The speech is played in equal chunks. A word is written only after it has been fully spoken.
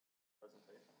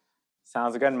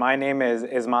Sounds good. My name is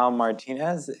Ismael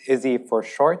Martinez, Izzy for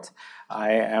short.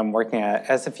 I am working at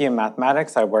SFU in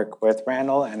mathematics. I work with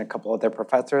Randall and a couple other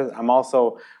professors. I'm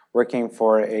also working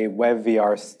for a web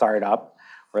VR startup.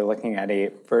 We're looking at a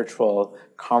virtual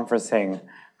conferencing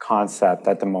concept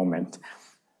at the moment.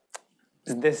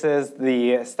 This is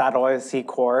the Statoil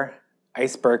C-Core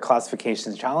Iceberg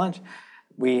Classifications Challenge.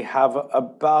 We have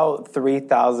about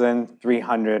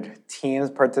 3,300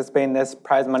 teams participate in this.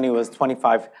 Prize money was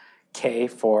 $25K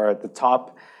for the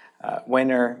top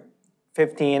winner,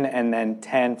 15, and then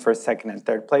 10 for second and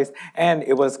third place. And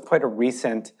it was quite a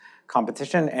recent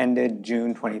competition, ended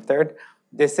June 23rd.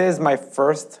 This is my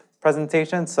first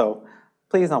presentation, so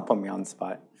please don't put me on the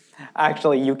spot.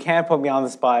 Actually, you can't put me on the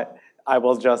spot. I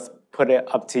will just put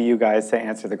it up to you guys to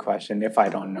answer the question if I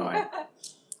don't know it.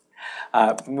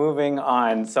 Moving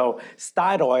on, so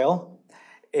Statoil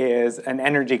is an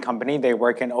energy company. They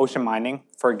work in ocean mining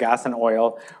for gas and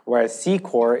oil, whereas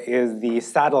C-Core is the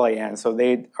satellite end. So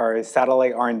they are a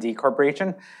satellite R&D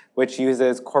corporation, which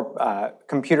uses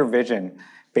computer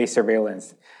vision-based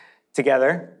surveillance.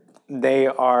 Together, they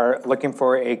are looking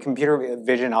for a computer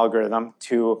vision algorithm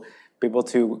to be able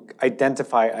to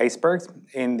identify icebergs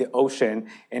in the ocean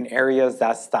in areas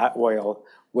that Statoil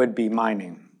would be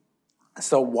mining.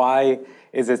 So why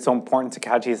is it so important to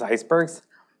catch these icebergs?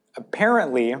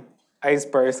 Apparently,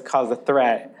 icebergs cause a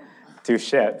threat to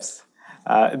ships.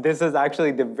 This is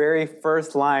actually the very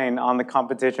first line on the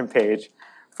competition page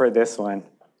for this one.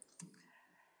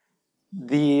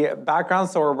 The background,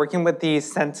 so we're working with the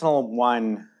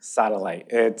Sentinel-1 satellite.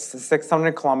 It's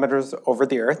 600 kilometers over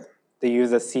the Earth. They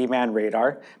use a C-band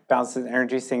radar, bounces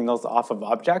energy signals off of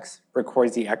objects,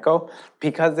 records the echo.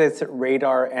 Because it's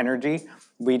radar energy,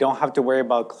 we don't have to worry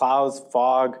about clouds,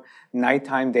 fog,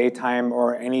 nighttime, daytime,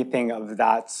 or anything of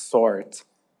that sort.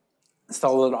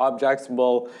 Solid objects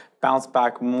will bounce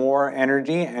back more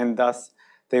energy, and thus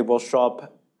they will show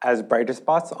up as brighter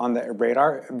spots on the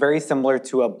radar, very similar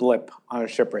to a blip on a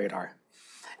ship radar.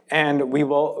 And we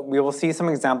will see some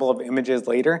example of images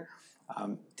later.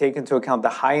 Take into account the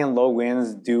high and low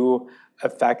winds do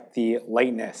affect the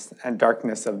lightness and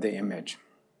darkness of the image.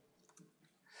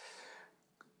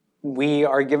 We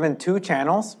are given two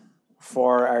channels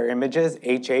for our images,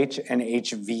 HH and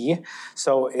HV.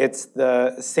 So it's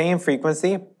the same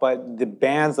frequency, but the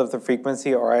bands of the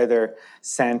frequency are either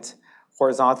sent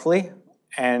horizontally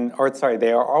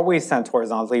they are always sent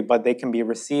horizontally, but they can be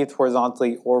received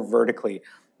horizontally or vertically.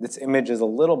 This image is a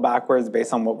little backwards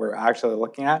based on what we're actually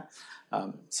looking at.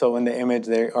 So in the image,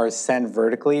 they are sent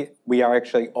vertically. We are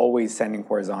actually always sending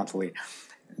horizontally.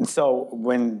 And so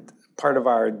when part of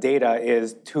our data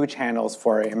is two channels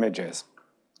for our images.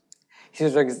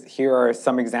 Here are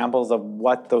some examples of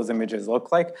what those images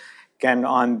look like. Again,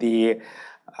 on the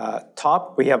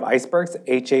top, we have icebergs,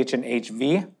 HH and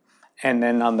HV. And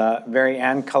then on the very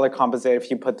end, color composite,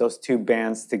 if you put those two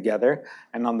bands together.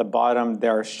 And on the bottom,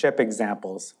 there are ship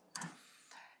examples.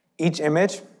 Each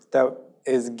image that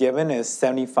is given is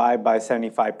 75 by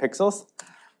 75 pixels.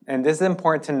 And this is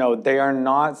important to note. They are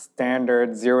not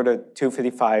standard 0 to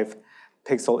 255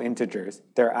 pixel integers.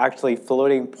 They're actually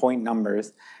floating point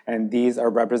numbers, and these are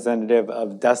representative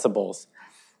of decibels.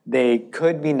 They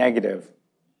could be negative.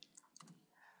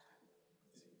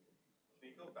 Can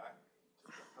you go back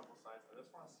a couple slides? I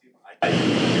just want to see if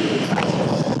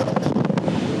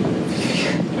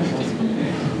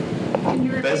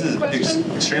This is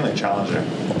extremely challenging.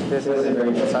 This is a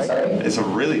very good site. It's a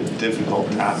really difficult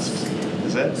task,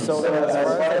 is it? So as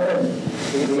far as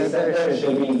we said that it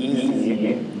should be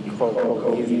easy, quote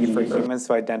unquote, easy for humans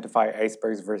to identify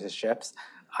icebergs versus ships.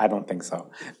 I don't think so.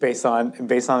 Based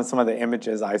on some of the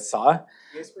images I saw.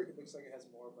 The iceberg, it looks like it has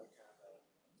more of like a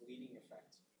bleeding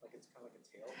effect, like it's kind of like a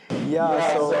tail.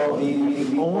 Yeah, so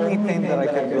the only thing that I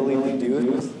could really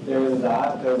deduce, there's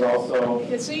that. There's also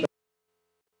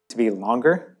to be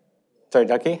longer. Sorry,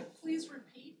 Ducky? Please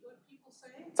repeat what people say.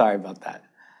 Sorry about that.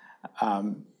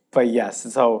 But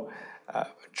yes, so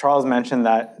Charles mentioned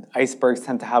that icebergs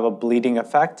tend to have a bleeding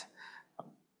effect.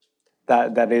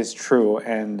 That is true,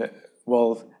 and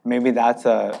well, maybe that's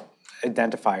a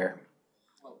identifier.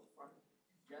 Well,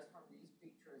 just from these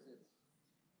pictures, it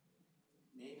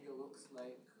maybe looks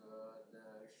like the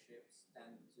ships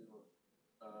tend to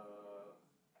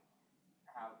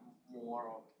have more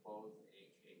of both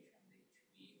HH and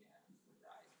HV, and with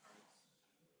the icebergs,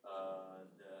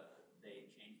 they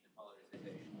change the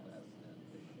polarization less than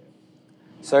the ships.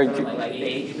 Sorry, like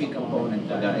the HV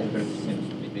component of the iceberg seems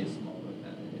to be a bit smaller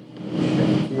than it is.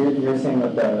 you're saying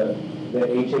that the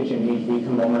HH and HV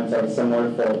components are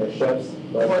similar for the ships?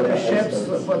 For the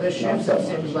ships, it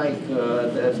seems like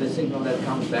the signal that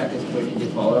comes back is pretty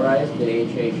depolarized. The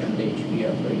HH and the HV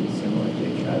are pretty similar to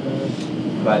each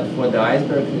other. But for the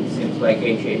iceberg, it seems like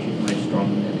HH is much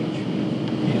stronger than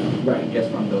HV. Yeah. Right.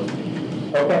 Just from those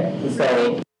pictures. Okay.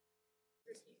 So.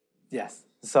 Yes.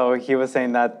 So he was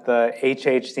saying that the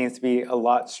HH seems to be a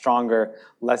lot stronger,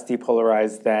 less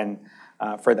depolarized than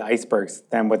for the icebergs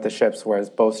than with the ships, whereas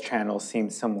both channels seem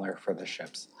similar for the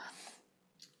ships.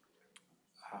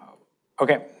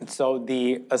 Okay, so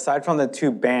aside from the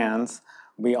two bands,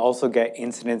 we also get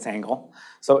incidence angle.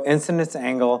 So incidence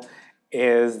angle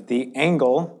is the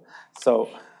angle,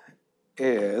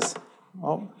 it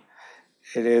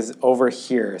is over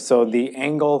here. So the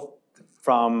angle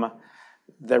from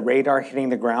the radar hitting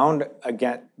the ground,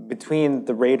 again, between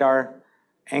the radar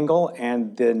angle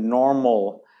and the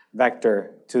normal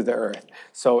vector to the Earth.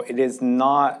 So it is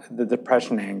not the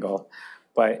depression angle,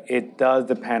 but it does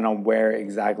depend on where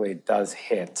exactly it does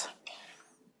hit.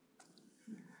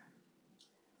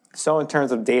 So in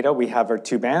terms of data, we have our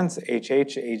two bands,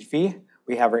 HH, HV.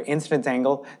 We have our incidence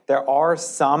angle. There are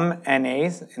some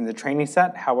NAs in the training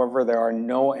set. However, there are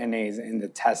no NAs in the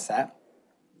test set.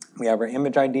 We have our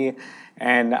image ID,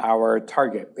 and our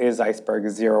target is Iceberg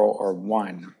 0 or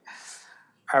 1.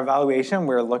 Our evaluation,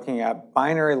 we're looking at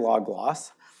binary log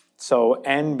loss. So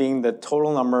N being the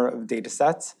total number of data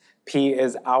sets, P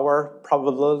is our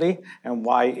probability, and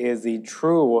Y is the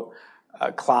true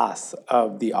class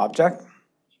of the object.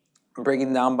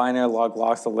 Breaking down binary log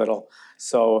loss a little.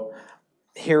 So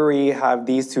here we have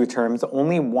these two terms.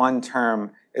 Only one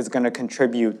term is going to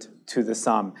contribute to the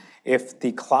sum. If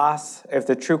the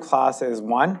true class is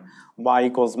 1, y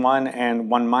equals 1, and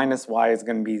 1 minus y is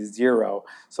going to be 0.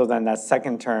 So then that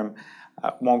second term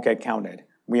won't get counted.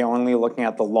 We are only looking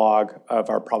at the log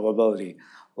of our probability.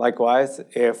 Likewise,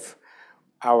 if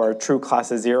our true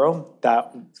class is 0,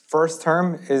 that first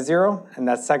term is 0, and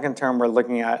that second term we're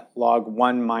looking at log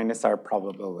 1 minus our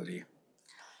probability.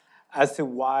 As to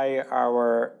why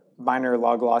our binary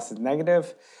log loss is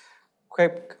negative,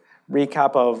 quick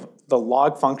recap of the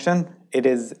log function. It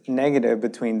is negative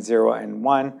between 0 and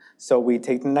 1, so we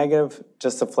take the negative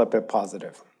just to flip it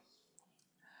positive.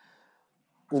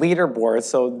 Leaderboard,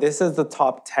 so this is the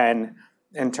top 10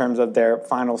 in terms of their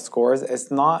final scores.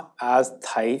 It's not as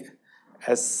tight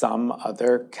as some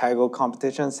other Kaggle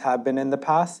competitions have been in the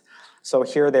past. So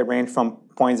here they range from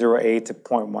 0.08 to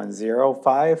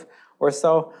 0.105 or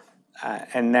so.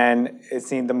 And then it's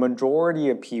seen the majority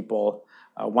of people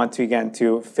want to get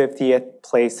into 50th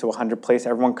place to 100th place.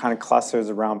 Everyone kind of clusters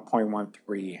around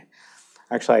 0.13.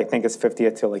 Actually, I think it's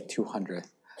 50th to like 200th.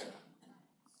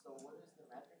 So what is the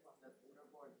metric of that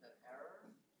leaderboard, that error?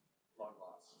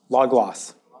 Log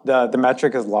loss. Log loss. The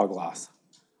metric is log loss.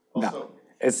 Also, No,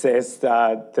 it's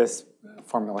this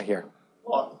formula here.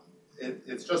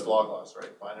 it's just log loss,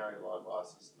 right? Binary log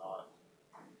loss is not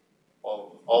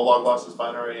all log loss is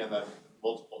binary, and then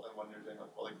multiple. And when you're doing like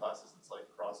multi-classes, it's like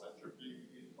cross entropy.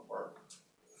 Or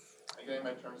am I getting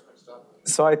my terms mixed up?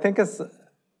 So I think it's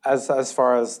as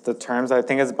far as the terms, I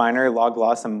think it's binary log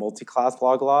loss and multi-class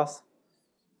log loss.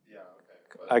 Yeah.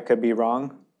 Okay. I could be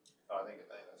wrong. I think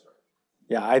that's right.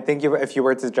 Yeah, I think if you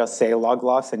were to just say log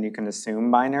loss, then you can assume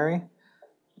binary,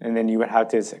 and then you would have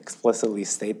to explicitly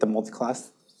state the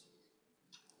multi-class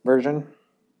version.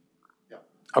 Yeah.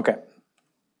 Okay.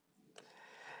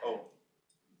 Oh,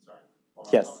 sorry. One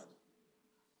more Yes. comment.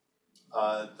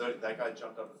 That guy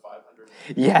jumped up to 500.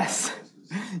 Yes.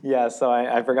 Yeah, so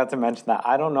I forgot to mention that.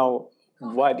 I don't know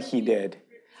what he did.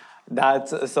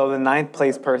 So the ninth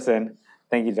place person,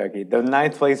 thank you, Dougie. The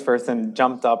ninth place person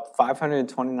jumped up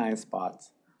 529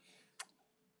 spots.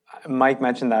 Mike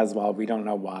mentioned that as well. We don't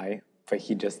know why, but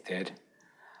he just did.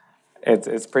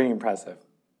 It's pretty impressive.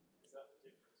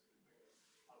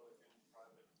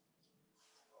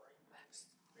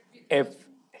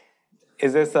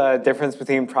 Is this a difference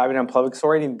between private and public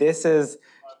sorting? This is.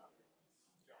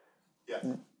 Yes.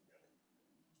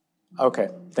 Okay,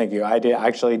 thank you. I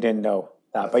actually didn't know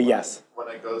that, but yes. When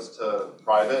it goes to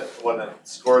private, when it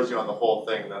scores you on the whole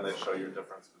thing, then they show you a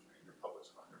difference between your public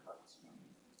score and your private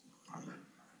score.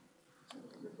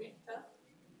 Repeat that.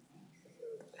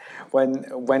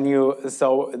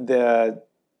 So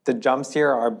the jumps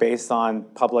here are based on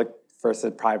public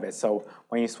versus private. So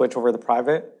when you switch over to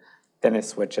private, then it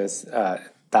switches.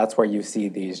 That's where you see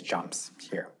these jumps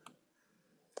here.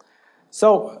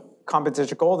 So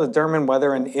competition goal, determine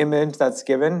whether an image that's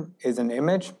given is an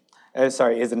is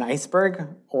an iceberg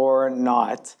or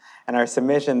not. And our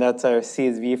submission, that's our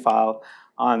CSV file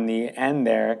on the end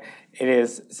there. It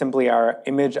is simply our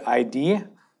image ID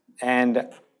and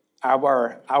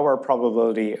our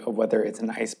probability of whether it's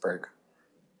an iceberg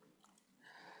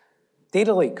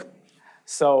Data leak.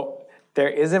 So there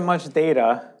isn't much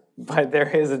data, but there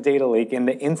is a data leak in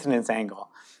the incidence angle.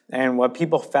 And what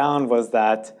people found was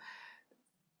that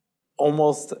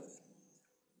almost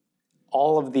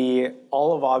all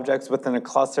of objects within a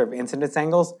cluster of incidence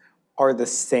angles are the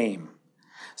same.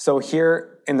 So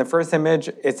here in the first image,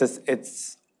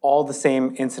 it's all the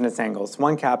same incidence angles.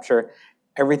 One capture,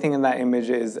 everything in that image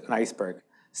is an iceberg.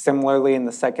 Similarly, in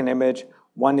the second image,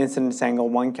 one incidence angle,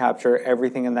 one capture,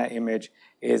 everything in that image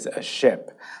is a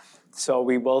ship. So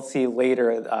we will see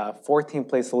later a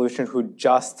 14-place solution who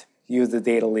just used the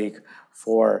data leak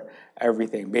for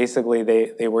everything. Basically,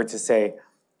 they were to say,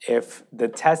 if the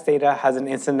test data has an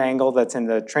incident angle that's in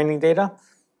the training data,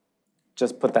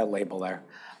 just put that label there.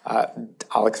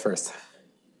 Alex first.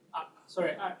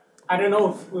 Sorry, I don't know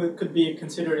if it could be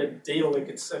considered a data leak.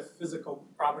 It's a physical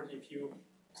property. If you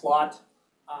plot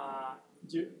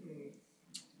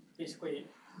basically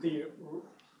the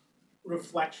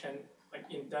reflection like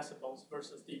in decibels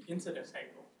versus the incidence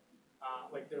angle,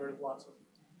 like there are lots of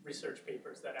research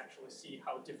papers that actually see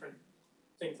how different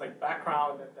things like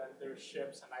background and then there's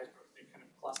ships and icebergs, they kind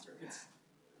of cluster.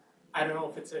 I don't know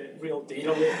if it's a real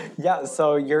data leak. Yeah,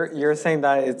 so you're saying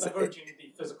that it's leveraging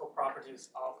the physical properties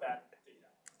of that data.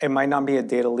 It might not be a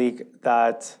data leak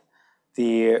that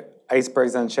the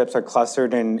icebergs and ships are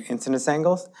clustered in incidence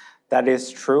angles. That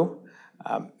is true,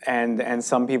 and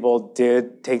some people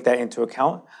did take that into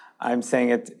account. I'm saying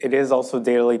it is also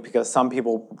data leak because some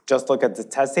people just look at the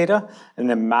test data and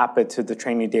then map it to the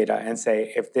training data and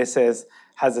say, if this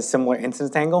has a similar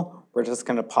incidence angle, we're just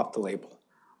gonna pop the label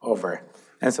over.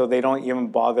 And so they don't even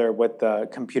bother with the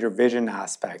computer vision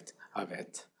aspect of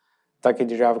it. Ducky,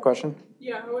 did you have a question?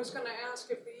 Yeah, I was going to ask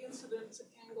if the incidence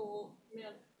angle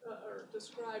meant or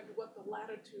described what the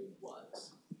latitude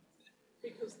was,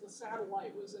 because the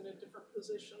satellite was in a different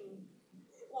position.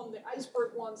 On the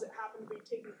iceberg ones, it happened to be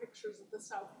taking pictures of the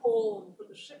South Pole, and for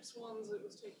the ship's ones, it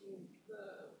was taking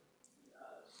the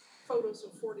photos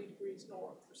of 40 degrees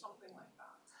north or something like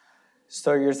that.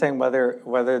 So you're saying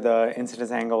whether the incidence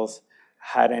angles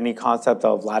had any concept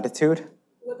of latitude?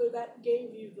 Whether that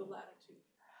gave you the latitude.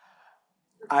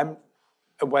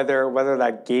 Whether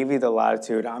that gave you the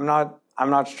latitude, I'm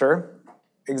not sure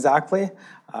exactly.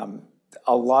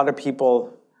 A lot of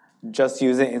people just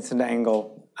use the incident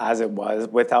angle as it was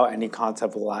without any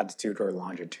concept of latitude or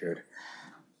longitude.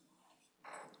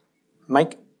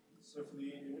 Mike? So for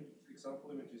the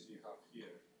example images you have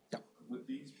here, would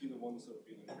these be the ones that have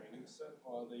been in the training set,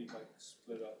 or are they like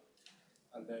split up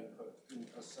and then put in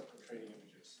as separate training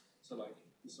images? So like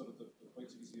the sort of the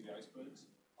points you can see the icebergs,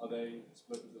 are they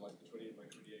split into like the 28 by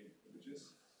 28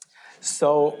 images?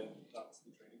 So and that's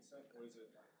the training set, or is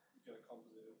it like you get a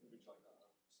composite image like that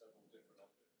of several different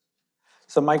objects?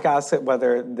 So Mike asked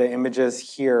whether the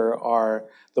images here are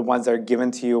the ones that are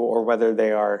given to you or whether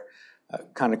they are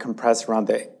kind of compressed around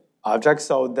the object.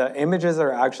 So the images that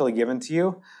are actually given to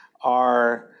you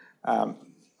are, I'll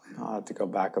have to go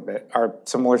back a bit, are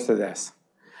similar to this.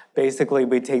 Basically,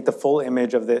 we take the full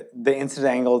image of the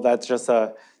incident angle. That's just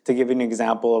to give you an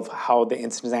example of how the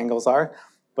incident angles are.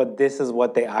 But this is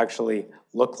what they actually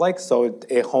look like. So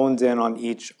it hones in on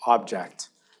each object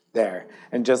there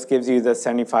and just gives you the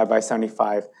 75 by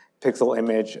 75 pixel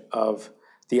image of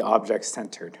the object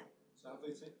centered. So have they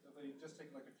just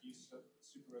taken like a few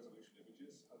super resolution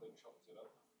images and then chopped it up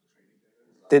for the training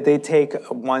data? Did they take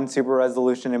one super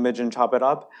resolution image and chop it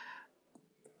up?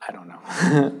 I don't know.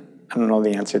 I don't know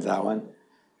the answer to that one.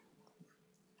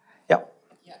 Yeah.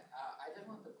 Yeah, I just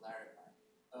want to clarify.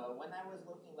 When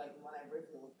I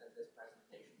briefly looked at this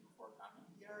presentation before coming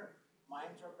here,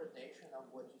 my interpretation of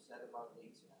what you said about the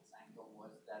incidence angle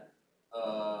was that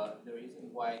the reason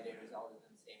why they resulted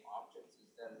in the same objects is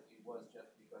that it was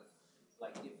just because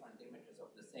like different images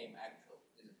of the same actual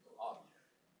physical object.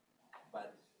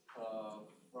 But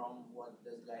from what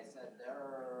this guy said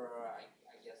there,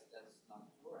 I guess that's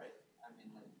not true, right? I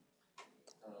mean, like,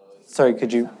 sorry,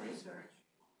 could you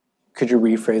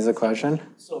rephrase the question?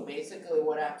 So basically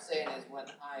what I'm saying is when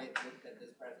I looked at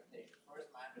this presentation first,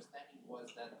 my understanding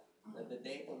was that the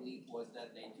data leak was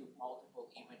that they took multiple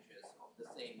images of the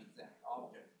same exact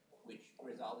object, which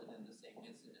resulted in the same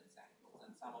incidence angles,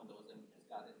 and some of those images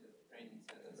got into the training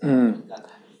set and some of those got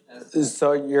into the test set.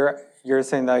 So you're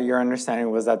saying that your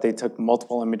understanding was that they took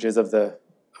multiple images of the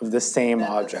same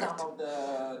object. Some of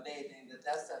the data in the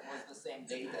test set was the same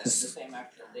data, the same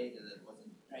actual data that was in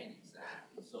the training set.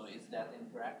 So is that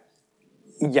incorrect?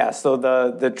 Yeah, so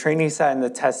the training set and the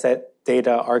test set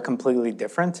data are completely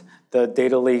different. The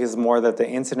data leak is more that the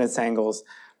incidence angles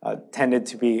tended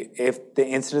to be, if the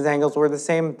incidence angles were the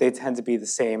same, they tend to be the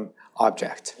same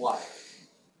object. Why?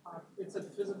 It's a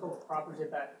physical property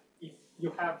that if you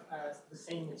have the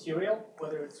same material,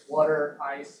 whether it's water,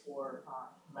 ice, or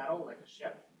metal, like a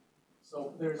ship,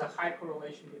 so there's a high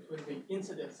correlation between the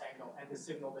incidence angle and the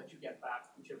signal that you get back,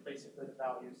 which are basically the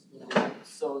values.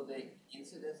 So the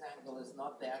incidence angle is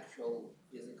not the actual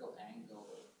physical angle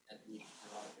at which the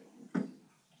object.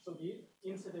 So the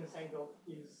incidence angle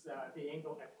is the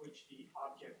angle at which the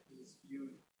object is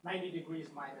viewed, 90 degrees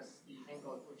minus the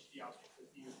angle at which the object is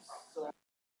viewed from. So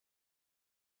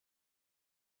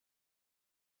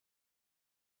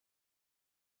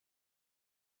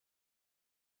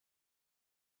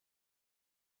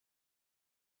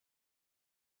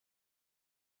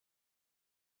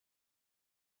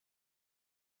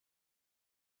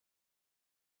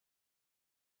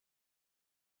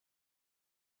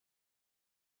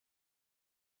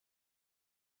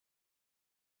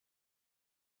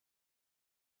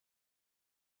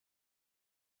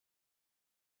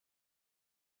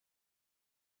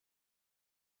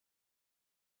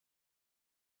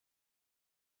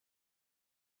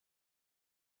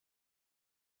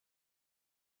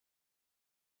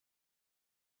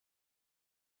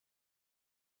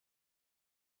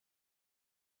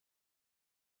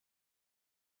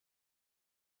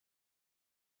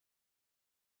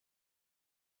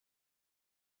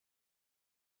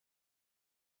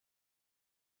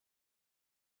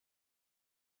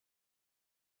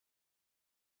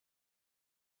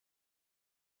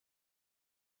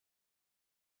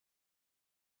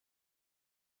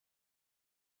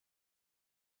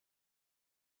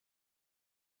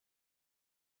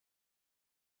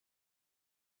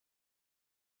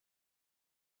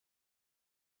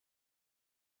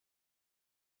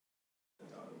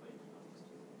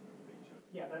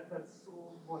yeah, that's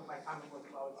what my comment was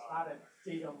about. It's not a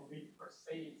data leak per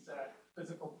se, it's a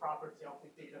physical property of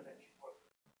the data that you work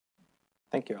with.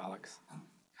 Thank you, Alex.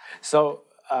 So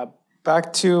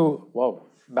back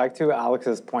to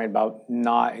Alex's point about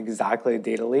not exactly a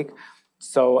data leak.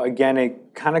 So again,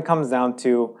 it kind of comes down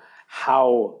to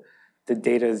how the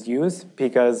data is used,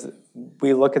 because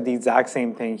we look at the exact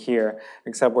same thing here,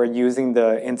 except we're using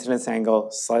the incidence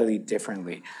angle slightly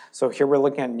differently. So here we're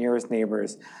looking at nearest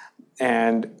neighbors,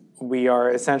 and we are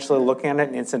essentially looking at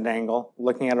an incident angle,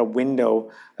 looking at a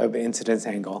window of incidence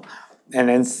angle, and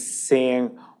then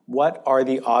seeing what are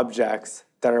the objects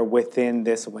that are within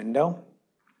this window.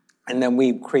 And then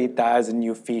we create that as a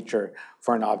new feature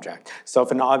for an object. So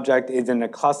if an object is in a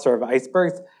cluster of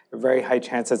icebergs, a very high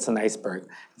chance it's an iceberg.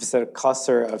 If it's a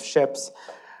cluster of ships,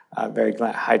 a very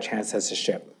high chance it's a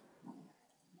ship.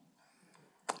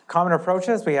 Common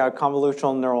approaches, we have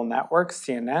convolutional neural networks,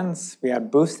 CNNs. We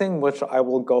have boosting, which I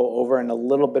will go over in a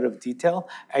little bit of detail.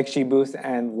 XGBoost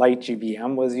and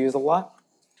LightGBM was used a lot.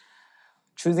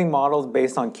 Choosing models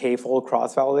based on k-fold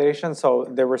cross-validation. So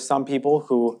there were some people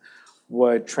who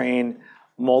would train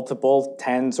multiple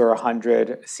 10s or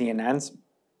 100 CNNs,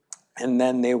 and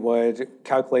then they would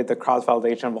calculate the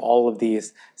cross-validation of all of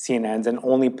these CNNs and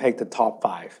only pick the top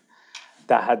 5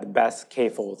 that had the best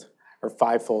k-fold or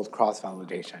 5-fold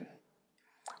cross-validation.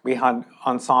 We had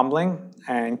ensembling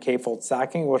and k-fold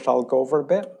stacking, which I'll go over a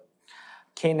bit.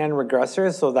 K-NN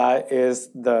regressors, so that is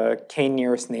the k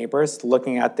nearest neighbors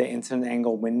looking at the incident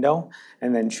angle window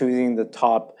and then choosing the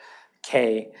top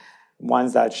k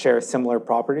ones that share similar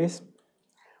properties.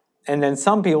 And then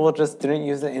some people just didn't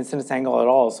use the incidence angle at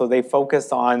all, so they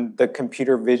focused on the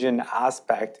computer vision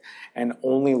aspect and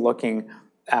only looking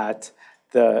at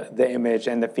the image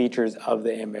and the features of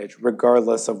the image,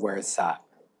 regardless of where it's sat.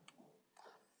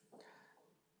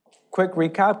 Quick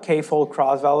recap, k-fold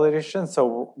cross-validation.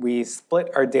 So we split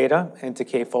our data into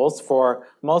k-folds. For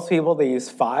most people, they use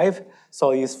 5. So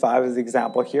I'll use 5 as the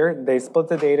example here. They split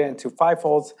the data into 5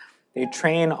 folds. They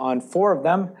train on 4 of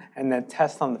them, and then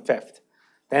test on the 5th.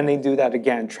 Then they do that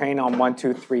again, train on 1,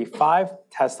 2, 3, 5,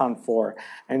 test on 4.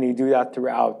 And they do that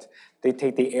throughout. They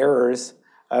take the errors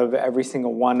of every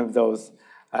single one of those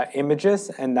images,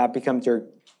 and that becomes your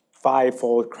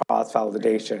 5-fold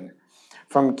cross-validation.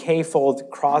 From k-fold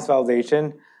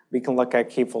cross-validation, we can look at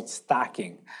k-fold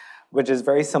stacking, which is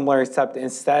very similar, except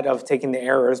instead of taking the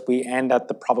errors, we end at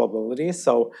the probabilities.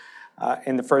 So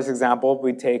in the first example,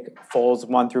 we take folds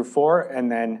 1 through 4 and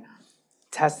then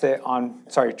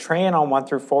train on 1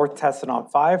 through 4, test it on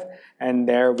 5, and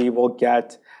there we will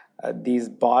get these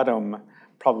bottom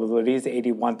probabilities,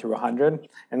 81 through 100.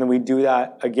 And then we do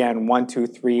that again, 1, 2,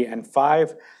 3, and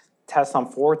 5, test on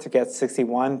 4 to get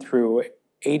 61 through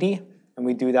 80, and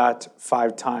we do that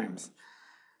 5 times.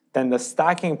 Then the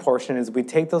stacking portion is we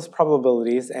take those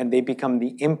probabilities and they become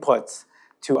the inputs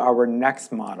to our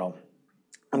next model.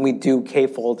 And we do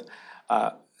k-fold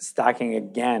stacking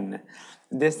again.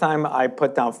 This time I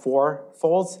put down 4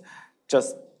 folds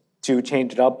just to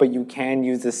change it up, but you can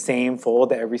use the same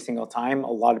fold every single time.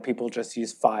 A lot of people just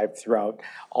use 5 throughout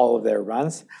all of their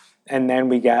runs. And then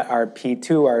we get our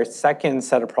P2, our second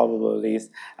set of probabilities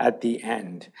at the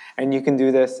end. And you can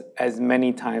do this as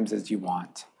many times as you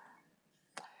want.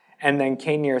 And then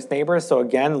K nearest neighbor, so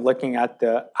again, looking at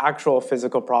the actual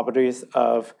physical properties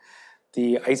of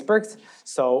the icebergs.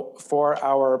 So for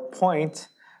our point,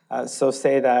 so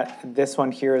say that this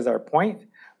one here is our point,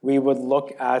 we would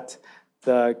look at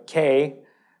the K,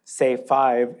 say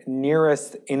 5,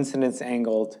 nearest incidence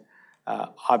angled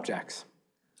objects.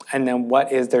 And then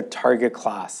what is their target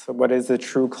class? What is the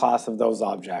true class of those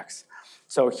objects?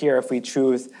 So here, if we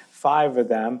choose 5 of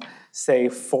them, say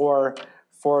 4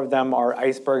 of them are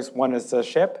icebergs, 1 is a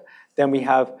ship, then we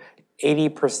have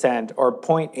 80% or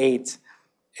 0.8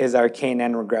 is our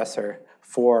K&N regressor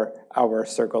for our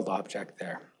circled object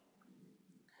there.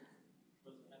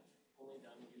 Was that only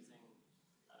done using nearest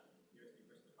neighbors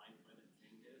defined by the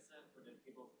training data set, or did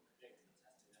people predict the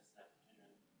test data set and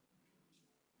then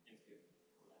impute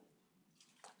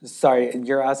that? Sorry,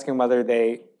 you're asking whether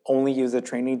they only use the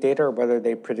training data or whether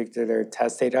they predicted their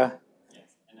test data? Yes,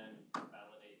 and then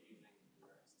validate using nearest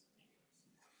neighbors.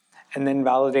 And then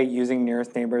validate using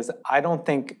nearest neighbors.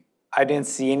 I didn't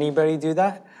see anybody do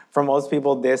that. For most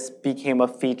people, this became a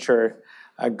feature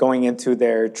going into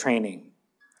their training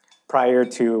prior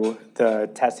to the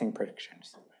testing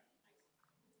predictions.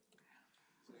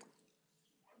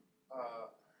 I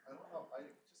don't know, I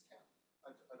just can't,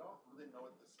 I don't really know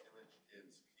what this image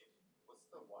is. What's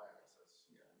the y-axis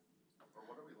here? Or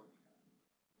what are we looking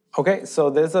at? Okay,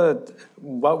 so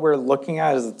what we're looking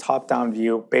at is a top-down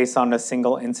view based on a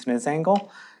single incidence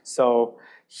angle. So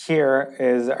here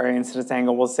is our incidence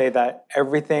angle. We'll say that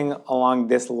everything along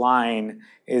this line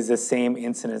is the same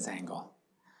incidence angle.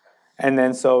 And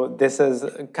then so this is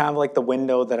kind of like the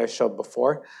window that I showed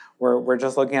before, where we're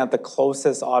just looking at the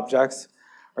closest objects,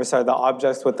 or sorry, the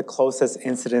objects with the closest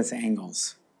incidence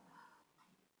angles.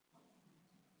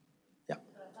 Yeah.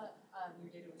 But I thought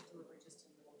your data was delivered just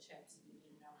in little chips, and you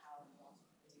didn't know how it all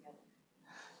put together.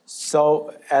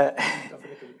 So, Don't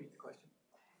forget to repeat the question.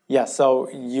 yeah, so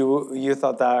you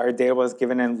thought that our data was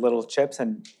given in little chips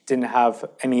and didn't have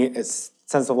any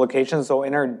sense of location. So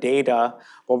in our data,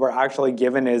 what we're actually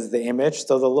given is the image,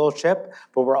 so the little chip,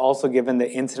 but we're also given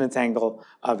the incidence angle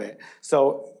of it.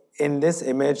 So in this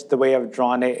image, the way I've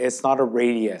drawn it, it's not a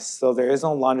radius. So there is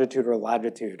no longitude or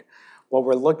latitude. What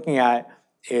we're looking at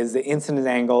is the incidence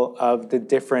angle of the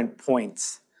different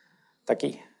points.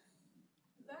 Taki?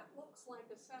 That looks like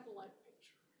a satellite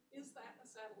picture. Is that a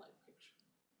satellite picture?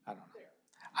 I don't know. There.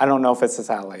 I don't know if it's a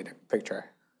satellite picture.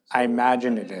 I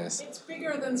imagine it is. It's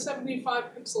bigger than 75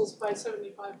 pixels by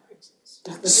 75 pixels.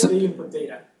 This is the input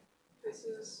data.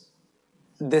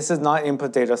 This is not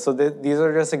input data. So these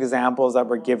are just examples that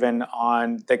were given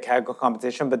on the Kaggle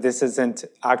competition, but this isn't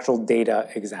actual data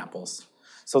examples.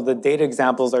 So the data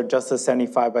examples are just the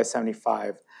 75 by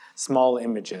 75 small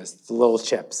images, the little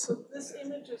chips. So this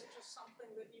image is just something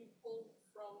that you pulled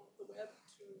from the web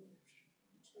to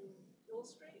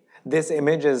illustrate? This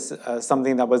image is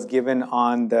something that was given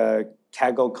on the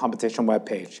Kaggle competition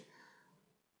webpage.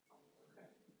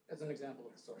 As an example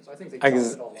of the source. So I think they chopped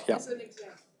it all up. Yeah. As an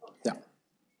example. Okay. Yeah.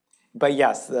 But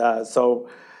yes, so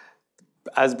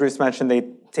as Bruce mentioned, they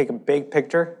take a big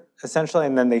picture, essentially,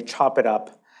 and then they chop it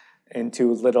up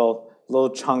into little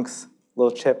chunks,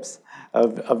 little chips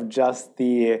of just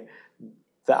the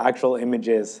actual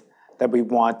images that we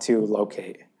want to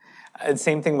locate. And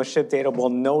same thing with ship data. We'll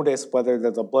notice whether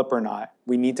there's a blip or not.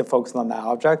 We need to focus on that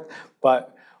object,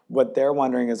 but what they're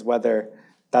wondering is whether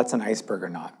that's an iceberg or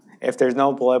not. If there's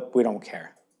no blip, we don't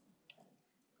care.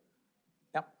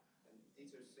 Yep. These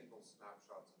are single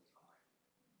snapshots in time.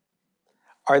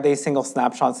 Are they single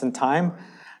snapshots in time?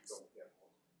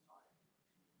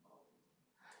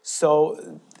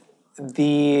 So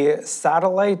the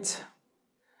satellite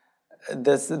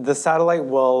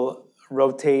will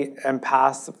rotate and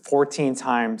pass 14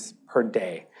 times per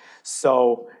day.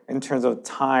 So in terms of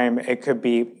time, it could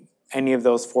be any of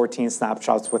those 14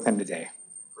 snapshots within a day.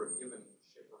 For a given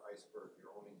ship or iceberg,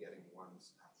 you're only getting one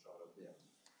snapshot of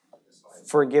it.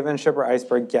 For a given ship or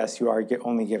iceberg, yes, you are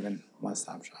only given one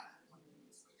snapshot.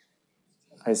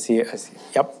 I see it.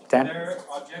 Yep, Dan? Are there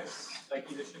objects, like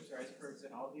either ships or icebergs,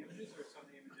 in all the images, or some of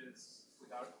the images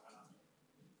without?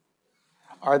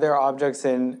 Are there objects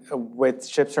with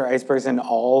ships or icebergs in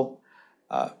all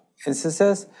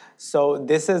instances? So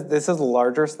this is a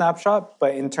larger snapshot,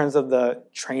 but in terms of the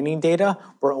training data,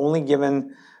 we're only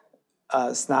given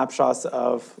snapshots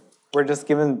of, we're just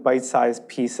given bite-sized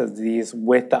pieces of these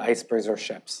with the icebergs or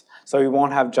ships. So we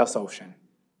won't have just ocean.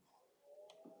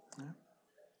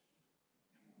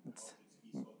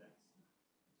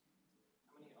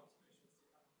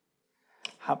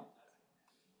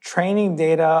 training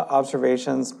data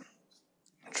observations,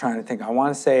 I'm trying to think. I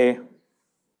want to say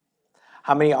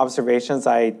how many observations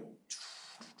I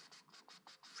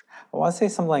want to say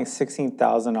something like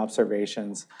 16,000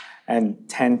 observations and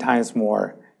 10 times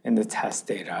more in the test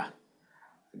data.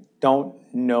 Don't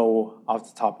know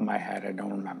off the top of my head, I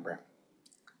don't remember.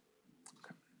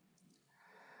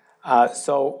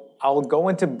 So I'll go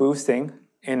into boosting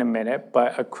in a minute,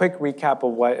 but a quick recap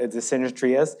of what a decision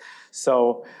tree is.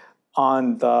 So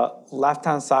on the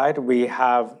left-hand side, we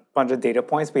have a bunch of data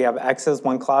points. We have x's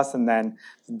one class, and then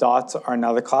dots are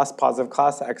another class, positive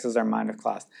class, x's are minus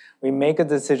class. We make a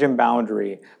decision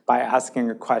boundary by asking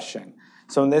a question.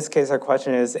 So in this case, our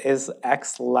question is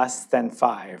x less than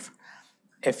 5?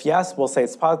 If yes, we'll say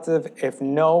it's positive. If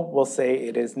no, we'll say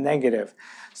it is negative.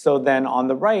 So then on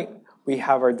the right, we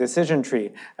have our decision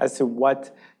tree as to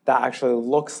what that actually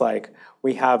looks like.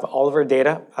 We have all of our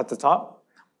data at the top.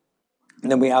 And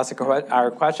then we ask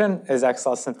our question, is x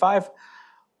less than 5?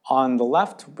 On the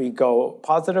left, we go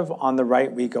positive. On the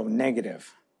right, we go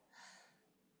negative.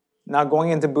 Now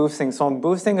going into boosting. So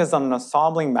boosting is an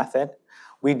ensembling method.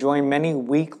 We join many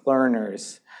weak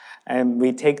learners, and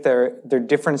we take their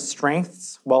different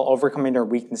strengths while overcoming their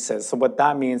weaknesses. So what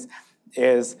that means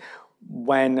is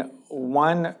when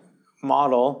one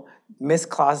model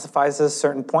misclassifies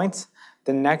certain points,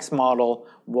 the next model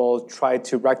will try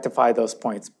to rectify those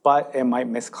points, but it might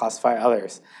misclassify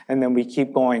others. And then we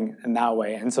keep going in that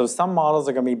way. And so some models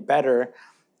are going to be better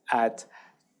at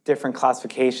different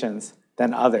classifications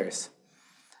than others.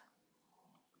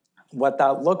 What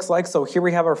that looks like, so here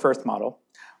we have our first model.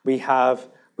 We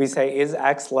say, is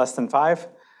x less than 5?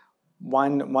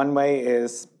 One way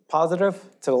is positive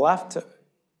to the left.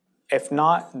 If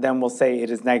not, then we'll say it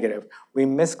is negative. We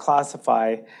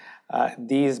misclassify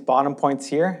these bottom points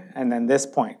here and then this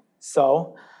point.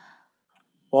 So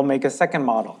we'll make a second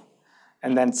model.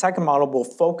 And then second model will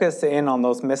focus in on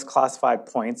those misclassified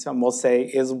points, and we'll say,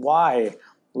 is y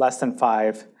less than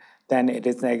 5? Then it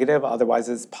is negative, otherwise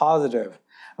it's positive.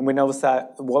 And we notice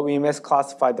that what we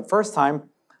misclassified the first time,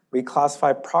 we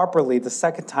classify properly the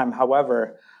second time.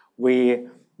 However, we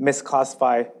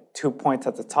misclassify 2 points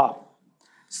at the top.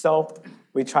 So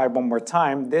we try one more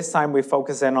time. This time we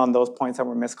focus in on those points that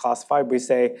were misclassified. We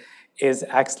say, is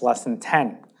x less than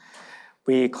 10?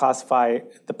 We classify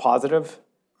the positive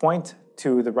point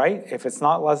to the right if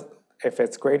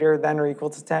it's greater than or equal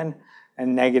to 10,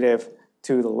 and negative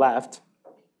to the left.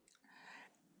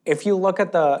 If you look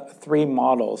at the 3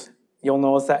 models, you'll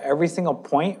notice that every single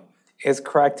point is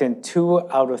correct in 2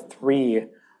 out of 3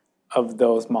 of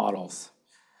those models.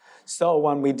 So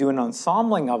when we do an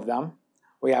ensembling of them,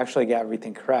 we actually get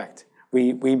everything correct.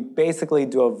 We basically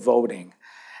do a voting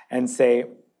and say,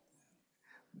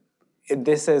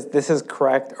 this is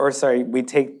correct, or sorry, we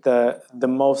take the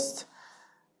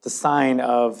sign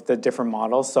of the different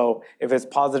models. So if it's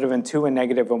positive in 2 and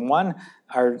negative in 1,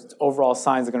 our overall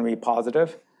signs are going to be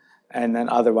positive, and then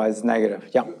otherwise negative.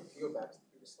 Yeah. Can you go back to the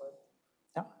previous slide?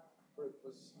 Yeah.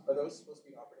 Are those supposed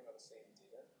to be operating on the same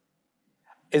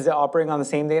data? Is it operating on the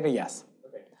same data? Yes.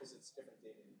 Okay, because it's different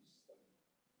data.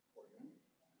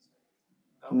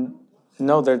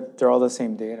 No, they're all the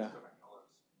same data.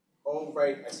 Oh,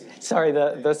 right, I see. Sorry,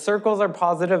 the circles are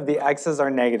positive, the x's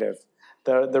are negative.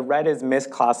 The red is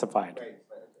misclassified. Right.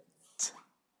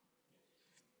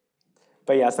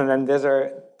 But yes, and then there's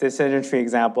our decision tree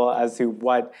example as to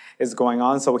what is going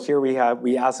on. So here we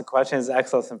ask the question, is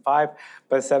x less than 5?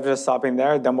 But instead of just stopping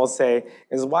there, then we'll say,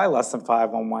 is y less than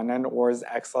 5 on one end, or is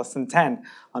x less than 10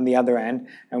 on the other end?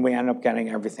 And we end up getting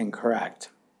everything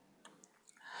correct.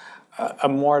 A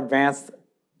more advanced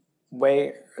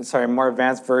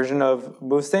version of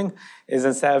boosting is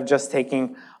instead of just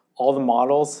taking all the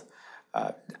models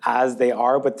as they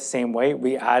are with the same weight,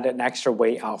 we add an extra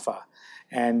weight alpha.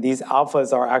 And these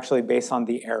alphas are actually based on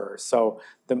the errors. So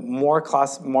the more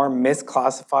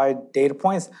misclassified data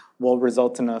points will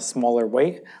result in a smaller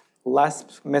weight.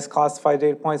 Less misclassified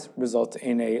data points result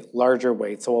in a larger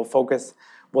weight. So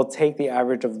we'll take the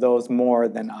average of those more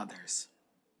than others.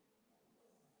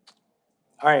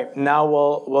 All right, now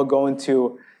we'll go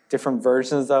into different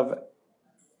versions of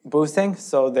boosting.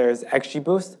 So there's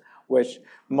XGBoost, which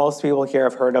most people here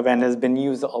have heard of and has been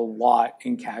used a lot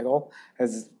in Kaggle,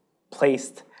 has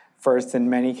placed first in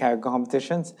many Kaggle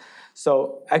competitions.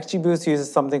 So XGBoost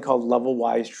uses something called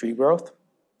level-wise tree growth,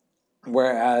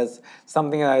 whereas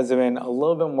something that has been a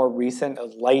little bit more recent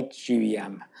is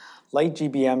LightGBM.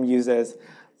 LightGBM uses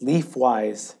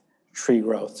leaf-wise tree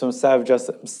growth. So instead of just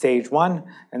stage 1,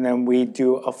 and then we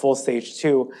do a full stage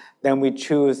 2, then we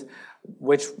choose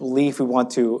which leaf we want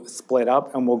to split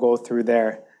up, and we'll go through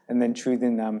there, and then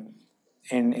choosing them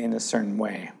in a certain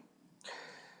way.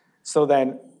 So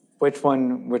then, which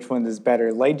one is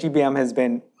better? Light GBM has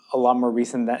been a lot more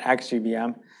recent than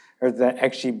XGBM, or the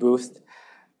XGBoost.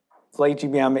 Light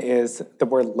GBM is, the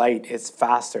word light, it's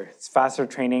faster. It's faster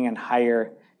training and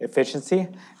higher efficiency.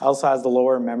 It also has the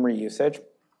lower memory usage.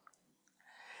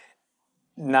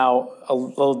 Now, a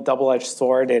little double-edged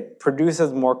sword, it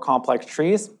produces more complex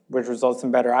trees, which results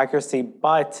in better accuracy,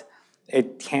 but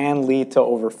it can lead to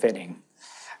overfitting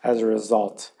as a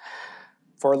result.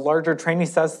 For larger training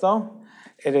sets, though,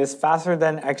 it is faster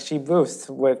than XGBoost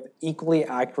with equally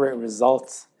accurate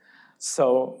results.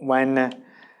 So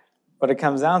what it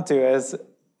comes down to is,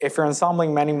 if you're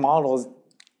ensembling many models,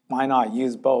 why not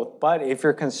use both? But if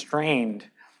you're constrained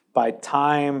by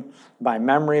time, by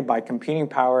memory, by computing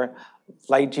power,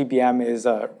 Light GBM is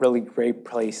a really great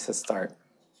place to start.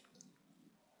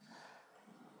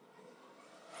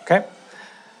 Okay.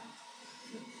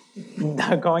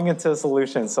 Now going into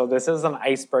solutions. So this is an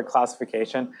Iceberg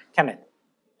classification. Kenneth.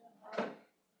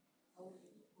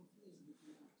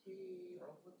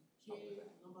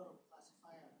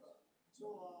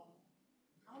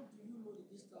 How do you know the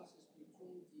distances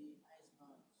between the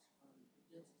icebergs and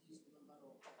get this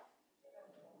number of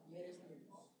nearest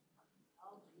neighbors?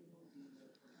 How do you know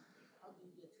how do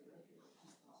you get to the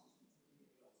distances between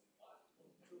the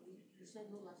So you said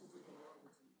no latitude or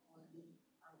longitude, only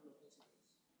angle of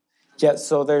incidence. Yeah,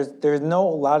 so there's no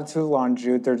latitude,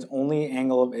 longitude, there's only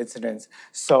angle of incidence.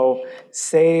 So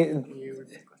say,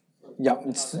 yeah,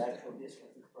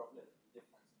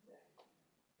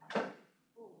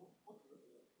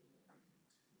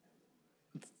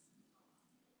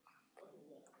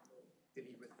 Did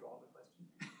he withdraw the question?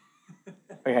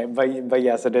 okay, but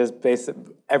yes, it is basic.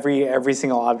 Every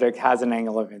single object has an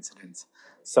angle of incidence.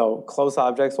 So close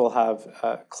objects will have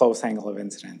a close angle of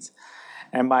incidence.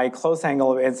 And by close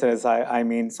angle of incidence, I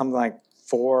mean something like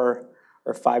 4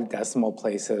 or 5 decimal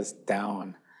places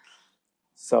down.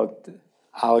 So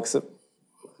Alex,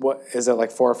 what is it,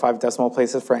 like 4 or 5 decimal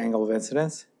places for angle of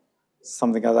incidence?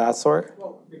 Something of that sort?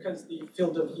 Well, because the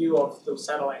field of view of those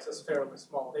satellites is fairly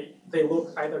small, they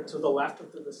look either to the left or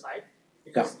to the side,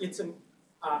 because it's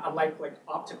unlike like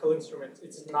optical instruments,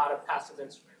 it's not a passive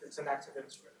instrument, it's an active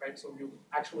instrument, right? So you're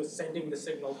actually sending the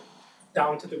signal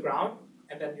down to the ground,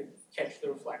 and then you catch the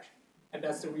reflection. And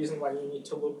that's the reason why you need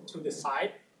to look to the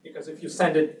side, because if you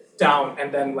send it down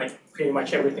and then like pretty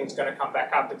much everything's gonna come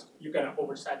back up, you're gonna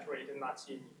oversaturate and not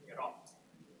see anything at all.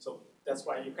 So that's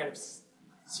why you kind of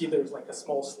see there's like a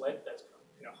small slit, that's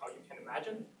how you can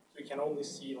imagine. So you can only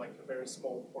see like a very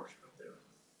small portion of there.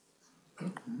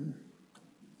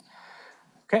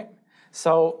 Okay,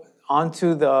 so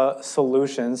onto the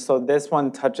solutions. So this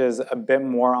one touches a bit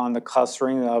more on the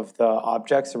clustering of the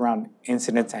objects around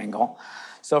incidence angle.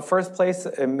 So first place,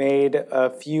 it made a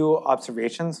few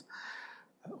observations.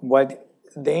 What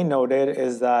they noted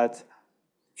is that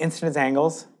incidence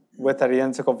angles with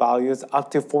identical values up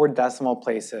to 4 decimal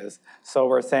places. So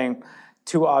we're saying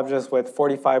 2 objects with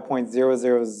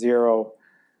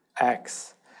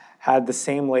 45.000x had the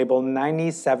same label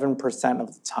 97%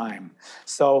 of the time.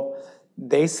 So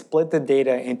they split the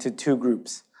data into 2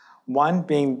 groups. One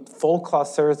being full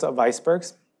clusters of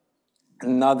icebergs,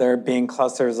 another being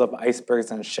clusters of icebergs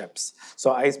and ships.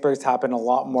 So icebergs happen a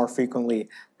lot more frequently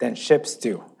than ships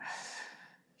do.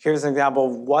 Here's an example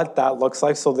of what that looks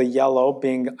like. So the yellow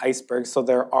being icebergs. So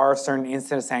there are certain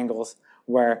incidence angles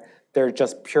where they're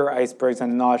just pure icebergs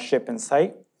and not a ship in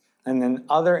sight. And then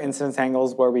other incidence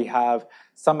angles where we have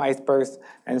some icebergs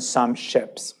and some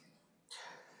ships.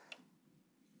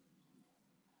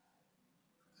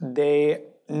 They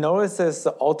notice this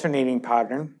alternating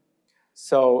pattern.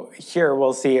 So here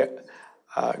we'll see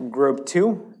group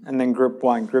 2 and then group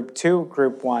 1, group 2,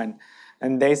 group 1.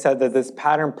 And they said that this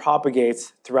pattern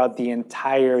propagates throughout the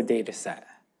entire data set.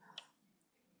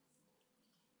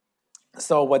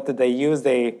 So what did they use?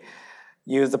 They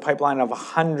used a pipeline of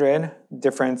 100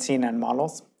 different CNN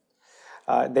models.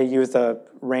 They used a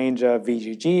range of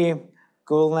VGG,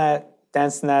 GoogleNet,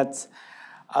 DenseNet,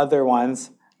 other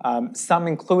ones. Some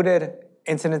included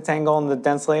incidence angle in the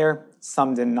dense layer,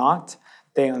 some did not.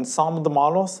 They ensembled the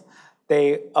models.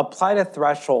 They applied a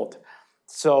threshold.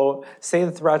 So say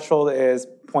the threshold is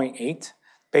 0.8.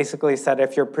 Basically said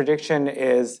if your prediction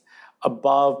is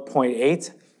above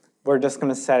 0.8, we're just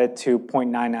going to set it to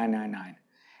 0.9999.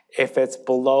 If it's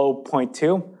below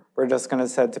 0.2, we're just going to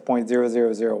set it to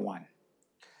 0.0001.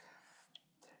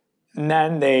 And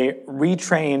then they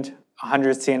retrained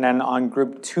 100 CNN on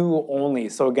group 2 only.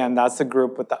 So again, that's the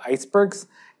group with the icebergs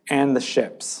and the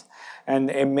ships.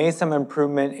 And it made some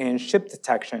improvement in ship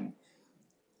detection.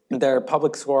 Their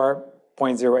public score,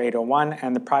 0.0801,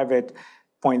 and the private,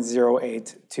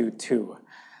 0.0822.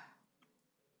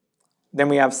 Then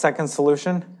we have second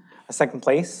solution, a second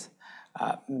place.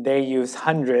 They use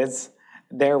hundreds,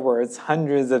 their words,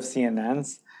 hundreds of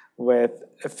CNNs with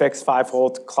a fixed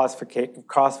five-fold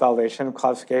cross-validation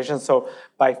classification. So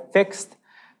by fixed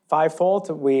five-fold,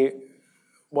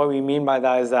 what we mean by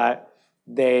that is that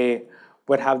they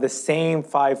would have the same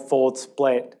five-fold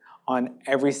split on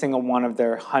every single one of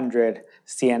their 100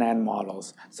 CNN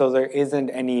models. So there isn't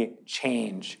any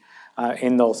change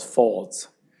in those folds.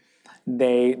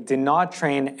 They did not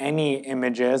train any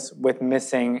images with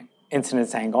missing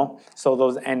incidence angle. So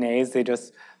those NAs, they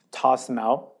just tossed them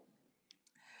out.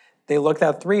 They looked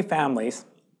at 3 families.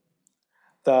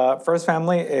 The first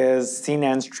family is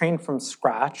CNNs trained from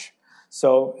scratch,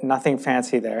 so nothing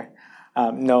fancy there.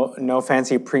 No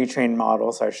fancy pre-trained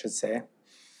models, I should say.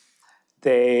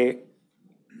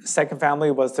 Second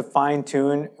family was to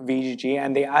fine-tune VGG,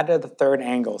 and they added a third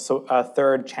angle, so a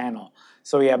third channel.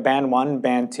 So we have band 1,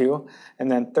 band 2, and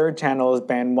then third channel is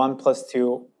band 1 plus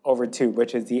 2 over 2,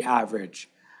 which is the average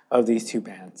of these 2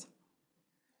 bands.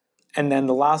 And then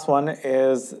the last one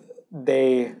is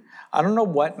I don't know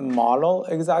what model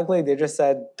exactly, they just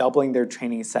said doubling their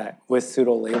training set with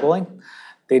pseudo-labeling.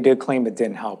 They did claim it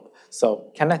didn't help.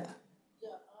 So, Kenneth?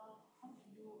 Yeah, how do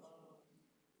you,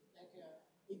 like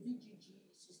a VGG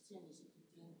system is a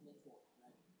different network,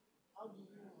 right? How do you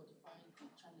modify the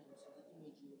channels of the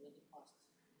image you already passed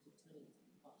to train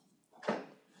past? How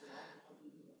do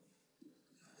you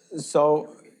do that?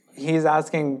 So he's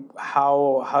asking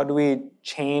how do we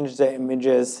change the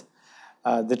images,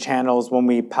 the channels when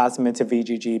we pass them into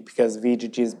VGG, because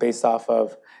VGG is based off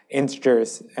of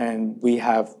integers and we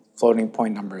have floating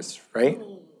point numbers, right?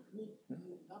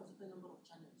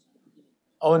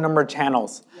 Oh, number of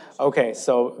channels. Okay,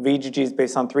 so VGG is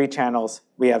based on 3 channels.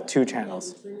 We have 2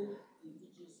 channels.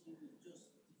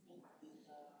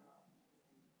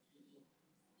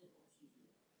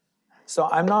 So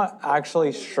I'm not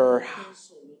actually sure.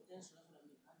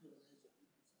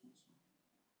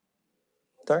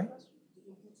 Sorry?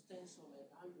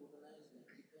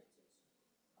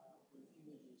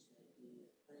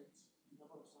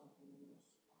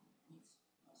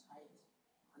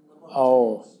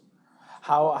 Oh,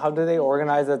 how do they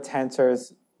organize the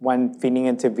tensors when feeding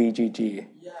into VGG?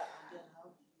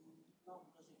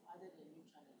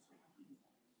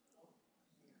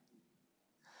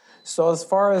 So as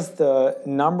far as the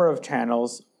number of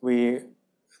channels, the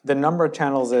number of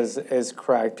channels is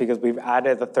correct because we've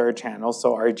added the third channel,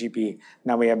 so RGB.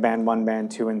 Now we have band 1,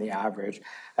 band 2 in the average.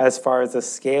 As far as the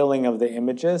scaling of the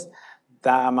images,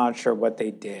 that I'm not sure what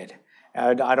they did.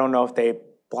 I don't know if they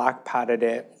black padded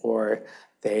it or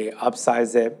they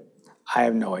upsized it. I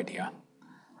have no idea.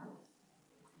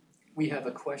 We have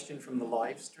a question from the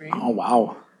live stream. Oh,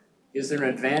 wow. Is there an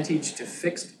advantage to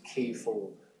fixed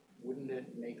k-fold? Wouldn't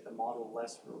it make the model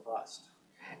less robust?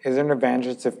 Is there an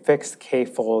advantage to fixed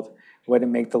k-fold? Would it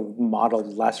make the model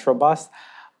less robust?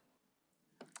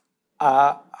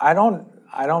 I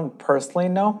don't personally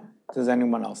know. Does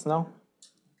anyone else know?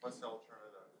 What's the alternative?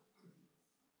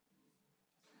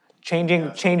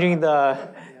 Changing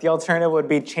the alternative would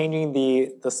be changing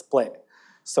the split.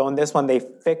 So in this one, they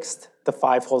fixed the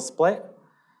 5-fold split.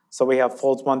 So we have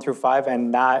folds 1 through 5,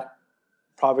 and that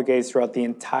propagates throughout the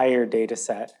entire data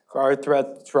set, or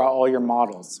throughout all your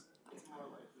models. It's more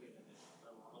likely that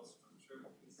the model structure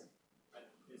is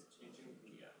changing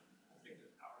the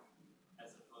predictive power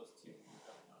as opposed to the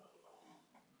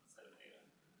set of data.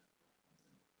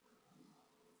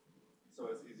 So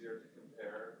it's easier to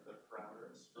compare the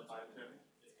parameters for fine-tuning?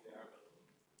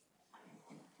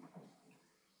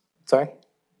 Sorry?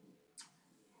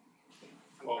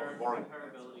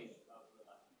 Comparability of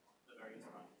the various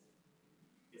runs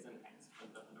is enhanced when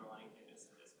the underlying data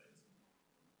set is fixed.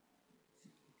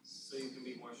 So you can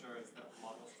be more sure it's the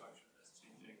model structure that's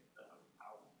changing the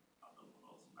power of the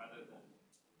models rather than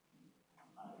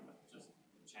just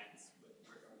chance with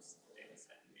regards to the data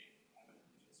set being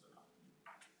advantageous or not.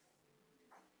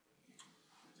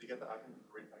 Do you get that? I can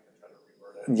try to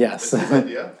reword it. Yes. It's his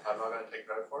idea. I'm not going to take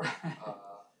credit for it.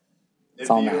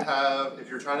 If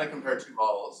you're trying to compare 2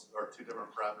 models or 2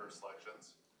 different parameter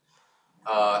selections,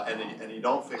 and you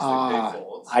don't fix the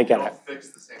k-folds, I get you don't it. fix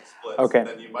the same splits, Okay.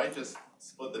 then you might just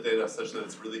split the data such that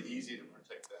it's really easy to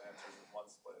predict the answers in one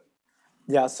split.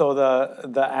 Yeah, so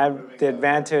the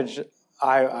advantage,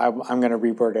 I'm going to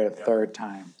reword it a third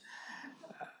time.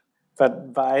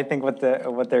 But I think what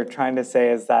they're trying to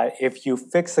say is that if you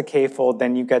fix a k-fold,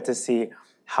 then you get to see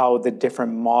how the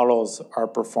different models are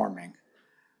performing,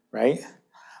 right?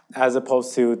 As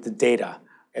opposed to the data.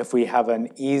 If we have an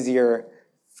easier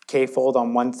k-fold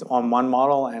on one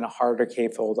model and a harder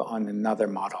k-fold on another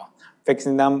model.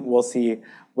 Fixing them, we'll see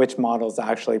which models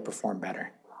actually perform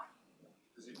better.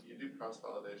 Because you do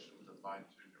cross-validation to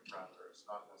fine-tune your parameters,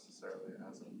 not necessarily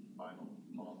as a final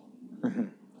model. Mm-hmm.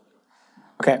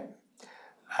 Okay.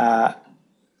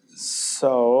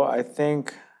 So I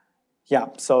think, yeah,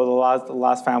 so the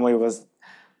last family was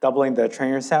doubling the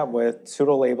trainer set with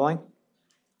pseudo-labeling.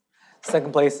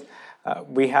 Second place,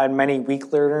 we had many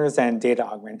weak learners and data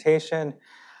augmentation.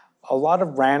 A lot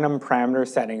of random parameter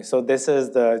settings. So this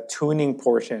is the tuning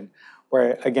portion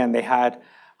where, again, they had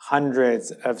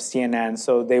hundreds of CNNs.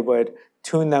 So they would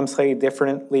tune them slightly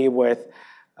differently with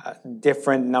a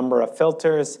different number of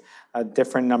filters, a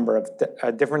different number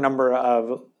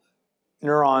of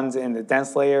neurons in the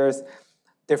dense layers,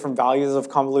 different values of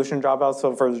convolution dropout.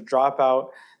 So for the dropout,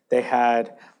 they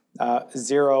had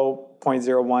 0,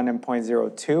 0.01, and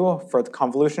 0.02 for the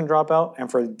convolution dropout,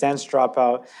 and for the dense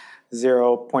dropout,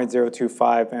 0,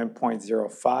 0.025, and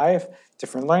 0.05.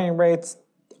 Different learning rates,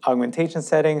 augmentation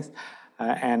settings,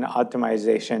 and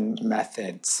optimization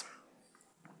methods.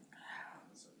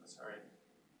 Sorry,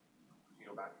 can you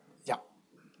go back? Yeah. Do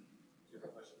you have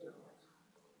a question?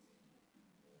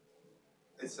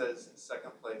 It says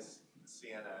second place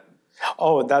CNN.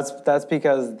 Oh, that's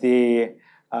because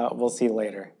we'll see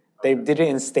later. They did it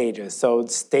in stages. So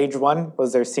stage 1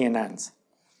 was their CNNs.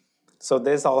 So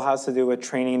this all has to do with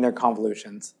training their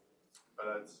convolutions. But a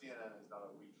CNN is not a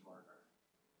weak learner.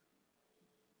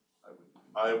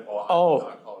 I would not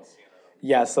call it CNN.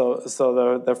 Yeah, so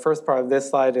the first part of this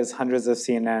slide is hundreds of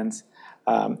CNNs.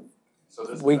 So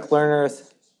this weak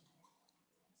learners.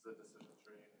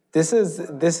 This is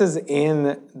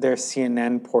in their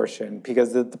CNN portion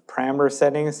because the parameter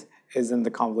settings is in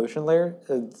the convolution layer.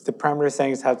 The parameter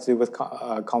settings have to do with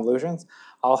convolutions.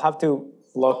 I'll have to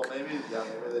look. Well, maybe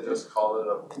they just call it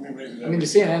a. I mean, the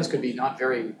CNNs could be not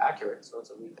very accurate, so it's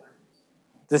a weak learner.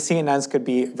 The CNNs could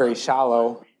be very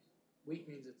shallow. Weak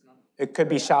means it's not. It could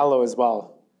be shallow as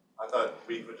well. I thought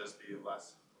weak would just be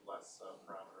less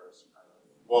parameters, kind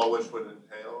of. Well, which would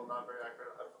entail not very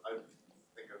accurate. I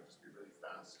think it would just be really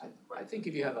fast. I think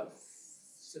if you have a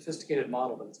sophisticated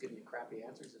model but it's giving you crappy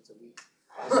answers, it's a weak.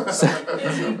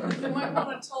 You might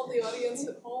want to tell the audience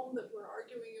at home that we're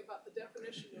arguing about the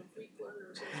definition of weak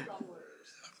learners and strong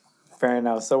learners. Fair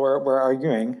enough. So we're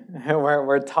arguing,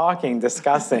 we're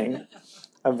discussing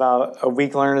about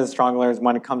weak learners and strong learners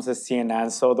when it comes to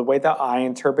CNNs. So the way that I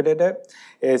interpreted it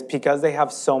is because they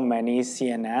have so many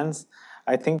CNNs,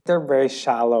 I think they're very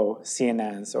shallow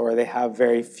CNNs, or they have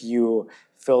very few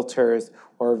filters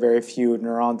or very few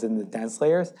neurons in the dense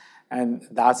layers, and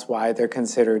that's why they're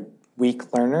considered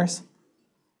weak learners.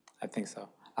 I think so.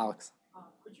 Alex?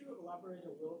 Could you elaborate a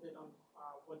little bit on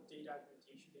what data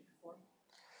augmentation they perform?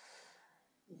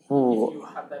 If you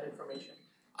have that information.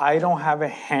 I don't have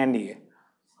it handy.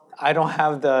 I don't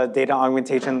have the data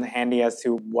augmentation handy as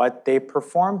to what they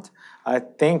performed. I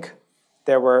think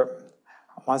there were,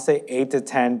 I want to say 8 to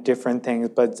 10 different things,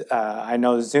 but I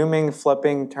know zooming,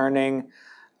 flipping, turning,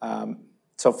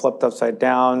 so flipped upside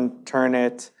down, turn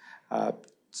it,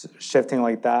 shifting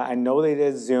like that. I know they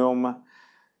did zoom,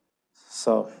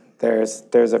 so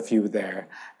there's a few there.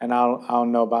 And I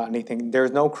don't know about anything.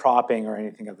 There's no cropping or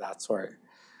anything of that sort.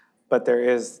 But there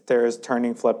is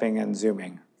turning, flipping, and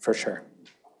zooming, for sure.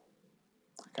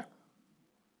 Okay.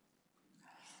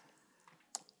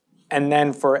 And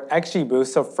then for XGBoost,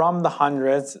 so from the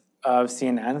hundreds of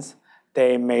CNNs,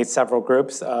 they made several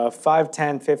groups of 5,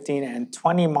 10, 15, and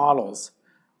 20 models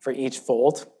for each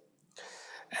fold.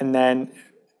 And then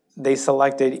they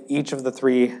selected each of the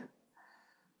 3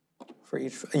 for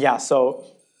each. Yeah, so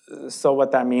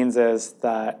what that means is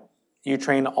that you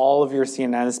train all of your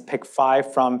CNNs, pick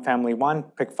 5 from family 1,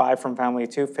 pick 5 from family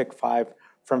 2, pick 5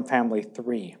 from family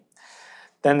 3.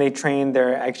 Then they train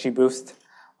their XGBoost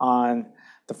on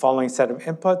the following set of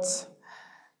inputs.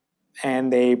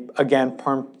 And they, again,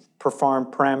 perform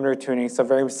parameter tuning. So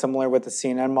very similar with the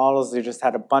CNN models. They just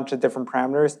had a bunch of different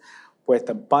parameters with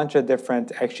a bunch of different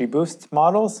XGBoost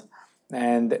models.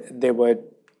 And they would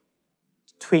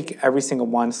tweak every single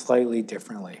one slightly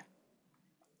differently.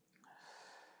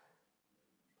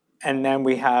 And then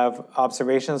we have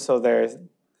observations. So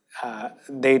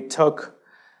they took,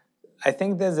 I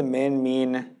think there's a min,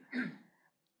 mean.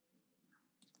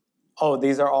 Oh,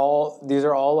 these are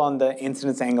all on the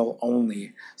incidence angle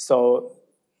only. So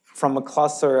from a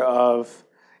cluster of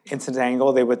incidence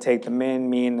angle, they would take the min,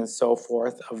 mean, and so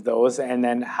forth of those, and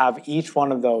then have each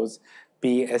one of those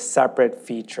be a separate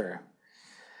feature.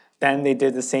 Then they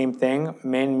did the same thing,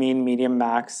 min, mean, median,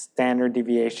 max, standard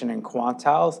deviation, and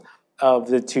quantiles of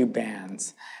the 2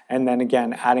 bands. And then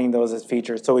again, adding those as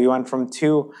features. So we went from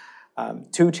two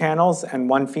channels and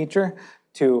 1 feature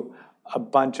to a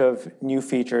bunch of new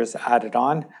features added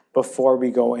on before we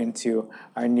go into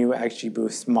our new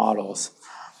XGBoost models.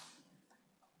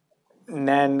 And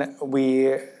then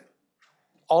we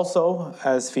also,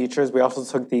 as features, we also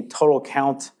took the total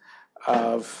count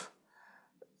of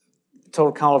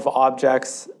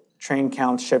objects, train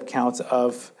counts, ship counts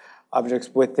of objects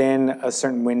within a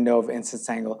certain window of instance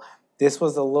angle. This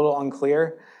was a little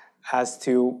unclear as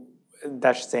to,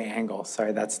 that should say angle,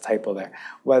 sorry, that's a typo there,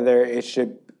 whether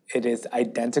it is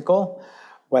identical,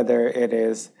 whether it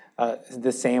is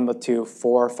the same to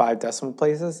 4 or 5 decimal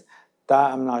places,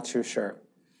 that I'm not too sure.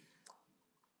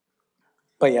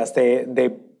 But yes, they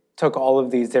took all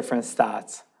of these different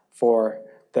stats for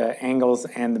the angles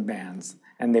and the bands,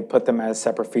 and they put them as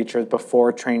separate features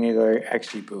before training their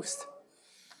XGBoost.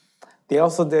 They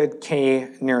also did K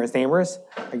nearest neighbors,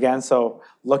 again, so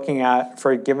looking at,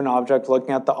 for a given object,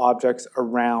 looking at the objects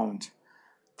around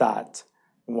that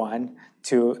one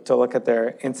to look at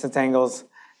their instance angles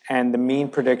and the mean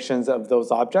predictions of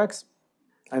those objects,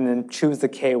 and then choose the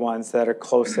K ones that are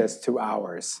closest to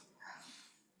ours.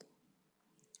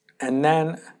 And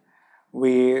then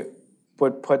we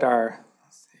would put our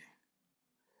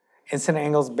instant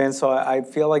angles bin. So I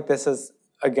feel like this is,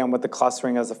 again, what the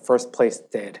clustering as the first place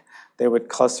did. They would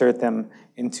cluster them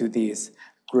into these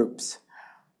groups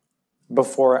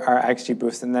before our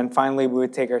XGBoost. And then finally, we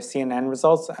would take our CNN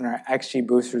results and our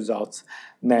XGBoost results.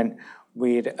 And then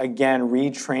we'd, again,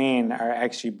 retrain our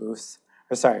XGBoost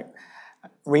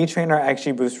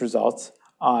results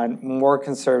on more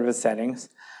conservative settings.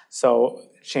 So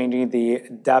changing the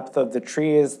depth of the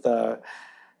trees, the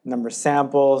number of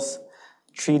samples,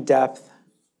 tree depth,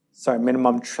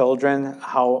 minimum children,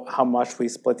 how much we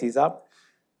split these up.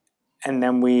 And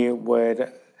then we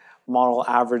would model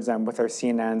average them with our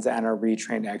CNNs and our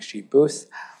retrained XGBoost.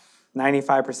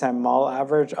 95% model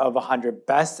average of 100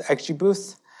 best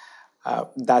XGBoosts.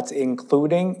 That's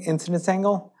including incidence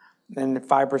angle, and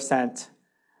 5%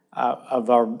 of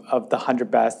the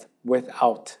 100 best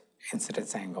without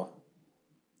incidence angle.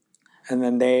 And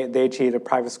then they achieved a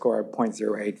private score of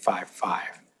 0.0855.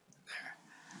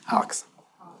 Alex.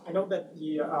 I know that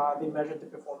they measured the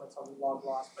performance on log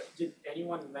loss, but did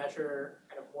anyone measure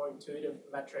kind of more intuitive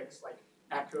metrics like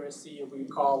accuracy,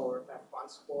 recall, or F1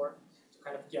 score to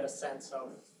kind of get a sense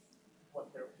of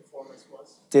what their performance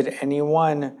was? Did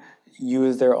anyone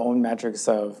use their own metrics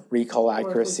of recall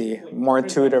accuracy, more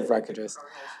intuitive recorders?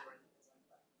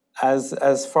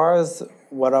 As far as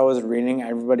what I was reading,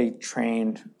 everybody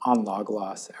trained on log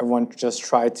loss. Everyone just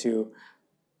tried to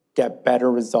get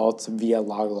better results via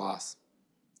log loss.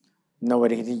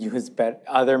 Nobody used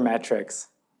other metrics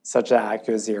such as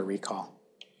accuracy or recall.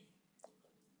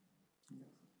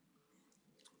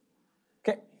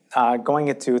 Okay, going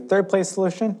into third place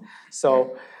solution.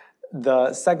 So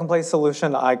the second place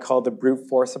solution I call the brute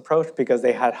force approach because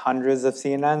they had hundreds of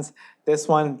CNNs. This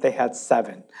one, they had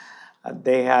 7.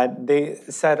 They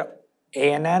said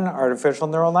ANN, artificial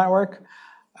neural network.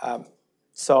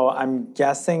 So I'm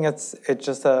guessing it's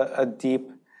just a deep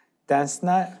dense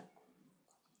net.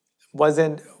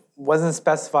 Wasn't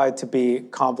specified to be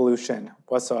convolution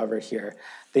whatsoever here.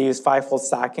 They used 5-fold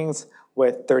stackings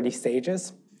with 30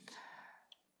 stages.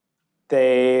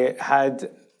 They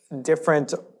had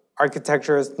different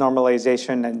architectures,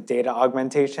 normalization, and data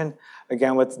augmentation.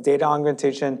 Again, with data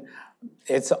augmentation,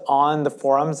 it's on the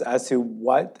forums as to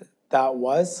what that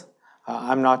was.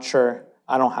 I'm not sure.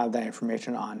 I don't have that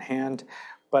information on hand.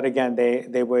 But again,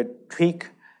 they would tweak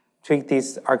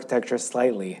these architectures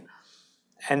slightly.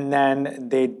 And then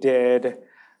they did,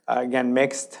 again,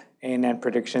 mixed ANN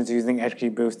predictions using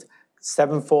XGBoost,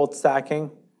 7-fold stacking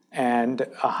and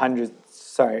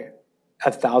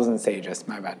 1,000 stages.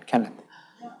 My bad, Kenneth.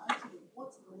 Yeah, actually,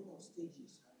 what's the meaning of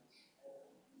stages?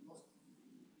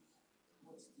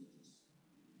 What stages?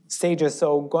 Stages,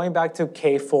 so going back to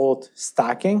K-fold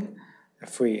stacking,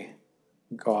 if we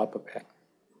go up a bit.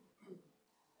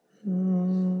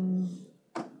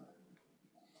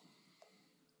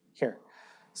 Here.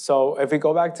 So if we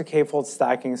go back to K-fold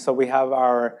stacking, so we have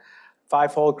our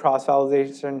 5-fold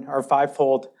cross-validation, or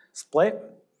 5-fold split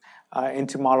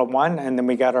into model 1, and then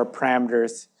we got our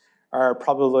parameters, our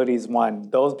probabilities 1.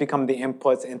 Those become the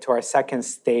inputs into our second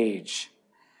stage.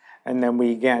 And then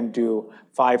we again do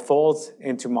 5 folds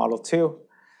into model 2,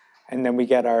 and then we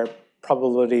get our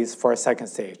probabilities for a second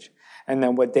stage. And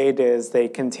then what they did is they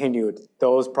continued.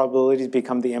 Those probabilities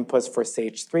become the inputs for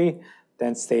stage 3,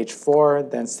 then stage 4,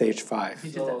 then stage 5. They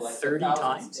did that 30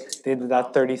 times? They did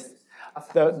that 30.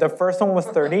 The first one was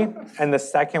 30, and the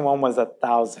second one was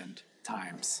 1,000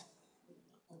 times.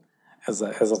 As a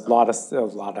lot of. I'm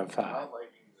not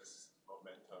liking this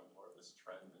momentum or this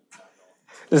trend in Kaggle.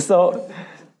 So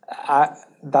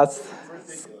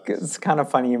it's kind of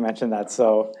funny you mentioned that.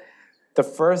 So the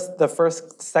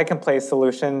second place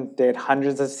solution did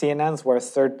hundreds of CNNs, whereas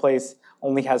third place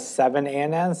only has 7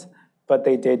 ANNs, but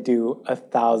they did do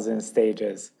 1,000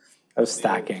 stages of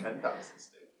stacking. 10,000 stages.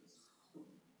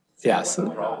 Yes. No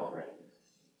problem.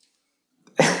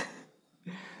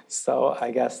 So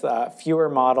I guess fewer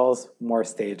models, more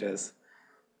stages.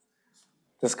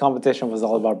 This competition was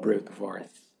all about brute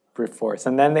force.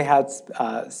 And then they had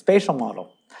spatial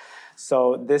model.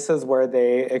 So this is where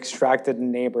they extracted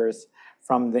neighbors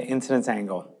from the incidence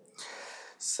angle.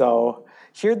 So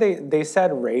here they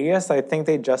said radius. I think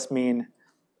they just mean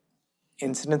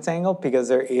incidence angle because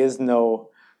there is no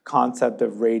concept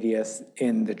of radius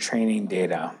in the training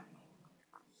data.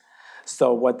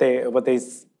 So what they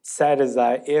said is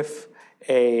that if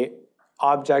a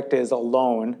object is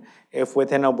alone, if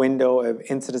within a window of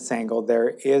incidence angle there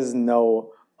is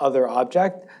no other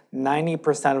object,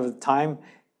 90% of the time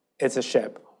it's a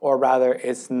ship, or rather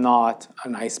it's not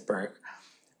an iceberg.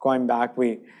 Going back,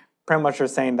 we pretty much are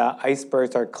saying that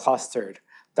icebergs are clustered,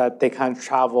 that they kind of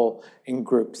travel in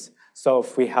groups. So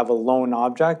if we have a lone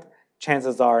object,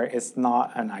 chances are it's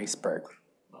not an iceberg.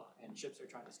 And ships are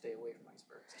trying to stay away from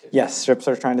icebergs too. Yes, ships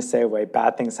are trying to stay away.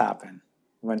 Bad things happen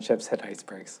when ships hit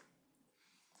icebergs.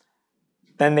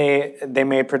 Then they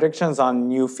made predictions on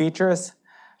new features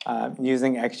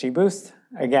using XGBoost.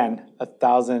 Again,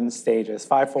 1,000 stages,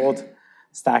 5-fold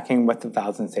stacking with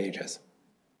 1,000 stages.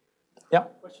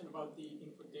 Yep. Question about the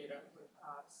input data.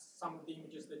 Some of the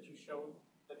images that you showed,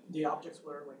 the objects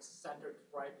were like centered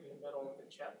right in the middle of the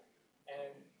chip,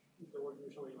 and there were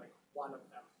usually like one of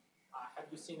them. Have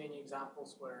you seen any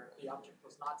examples where the object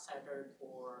was not centered,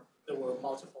 or there were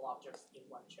multiple objects in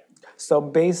one chip? So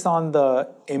based on the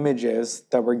images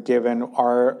that were given,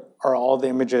 are all the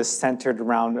images centered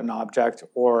around an object,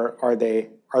 or are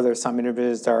there some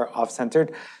images that are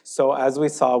off-centered? So as we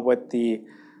saw with the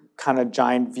kind of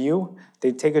giant view,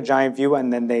 they take a giant view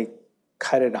and then they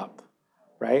cut it up,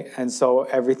 right? And so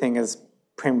everything is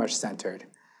pretty much centered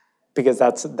because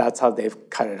that's how they've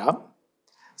cut it up.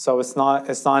 So it's not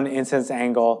an incidence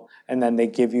angle and then they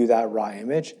give you that raw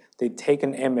image. They take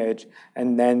an image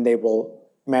and then they will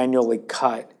manually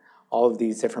cut all of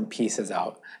these different pieces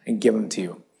out and give them to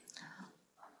you.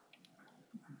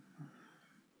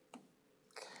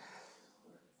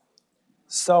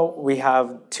 So we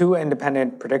have 2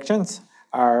 independent predictions,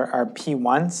 our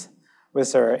P1s,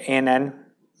 which are ANN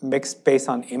mixed based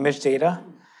on image data.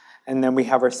 And then we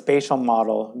have our spatial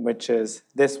model, which is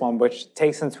this one, which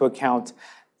takes into account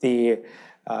the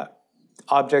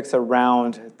objects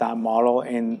around that model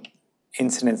in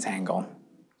incidence angle.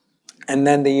 And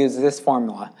then they use this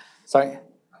formula. Sorry?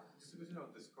 Distribution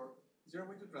of the score. Is there a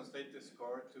way to translate the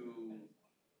score to,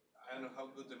 I don't know how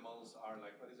good the models are,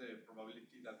 like what is the probability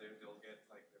that they'll get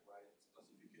like the right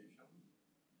classification?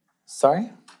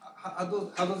 Sorry?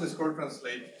 How does the score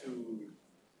translate to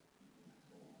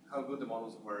how good the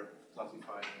models were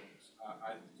classifying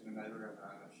in an either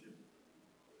a ship?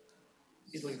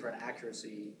 He's looking for an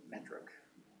accuracy metric.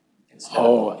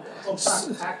 Well, it's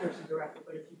not accuracy directly,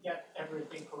 but if you get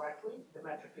everything correctly, the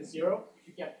metric is 0. If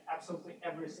you get absolutely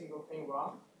every single thing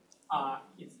wrong,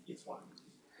 it's 1.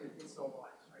 It's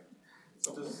normalized, right?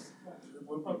 So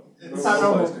it's not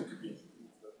normal.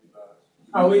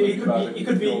 It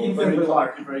could be infinitely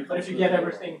large, but if you get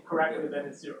everything correctly, then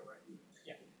it's 0, right?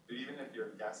 Yeah. But even if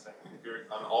you're guessing, if you're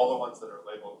on all the ones that are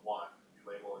labeled 1, you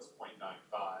label as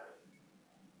 0.95.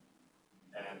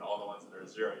 And all the ones that are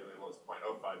 0, you label as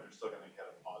 0.05, you're still going to get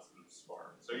a positive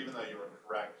score. So even though you were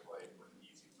correct, like with an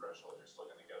easy threshold, you're still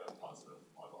going to get a positive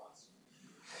log loss.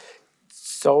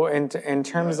 So in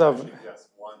terms of Yes,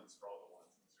 1s for all the 1s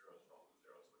and 0s for all the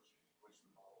 0s, which the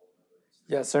model will never use.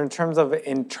 Yeah, so in terms of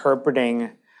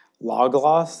interpreting log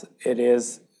loss, it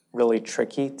is really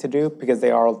tricky to do because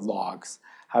they are logs.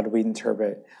 How do we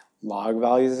interpret log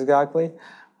values exactly?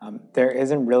 There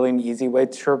isn't really an easy way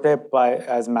to interpret it, but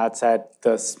as Matt said,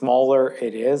 the smaller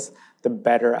it is, the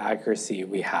better accuracy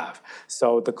we have.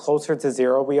 So the closer to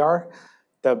 0 we are,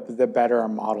 the better our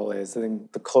model is. And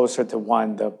the closer to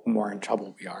 1, the more in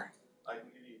trouble we are. I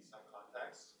can give you some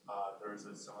context. There was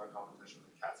a similar competition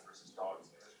with cats versus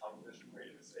dogs image competition where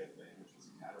you had to say if the image was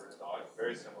a cat or a dog.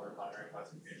 Very similar binary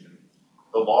classification.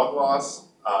 The log loss,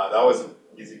 that was an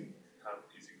easy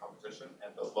competition,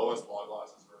 and the lowest log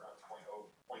losses were around 0.03,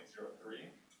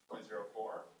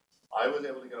 0.04. I was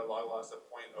able to get a log loss of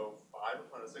 0.05 or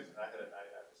 0.06, and I had a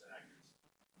 99%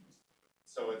 accuracy.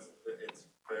 So it's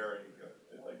very good.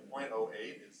 Like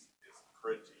 0.08 is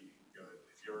pretty good.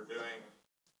 If you're doing,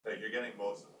 like you're getting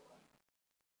most of them.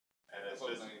 And it's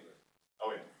just,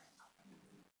 oh yeah.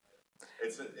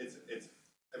 It's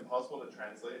impossible to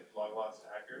translate log loss to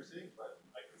accuracy, but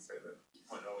I can say that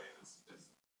 0.08 is good.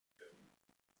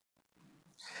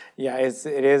 Yeah,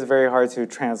 it is very hard to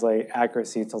translate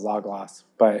accuracy to log loss,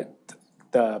 but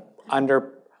the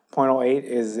under 0.08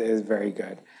 is very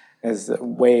good. Is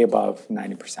way above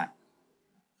 90%.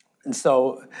 And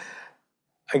so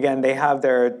again, they have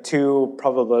their two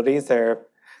probabilities. They're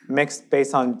mixed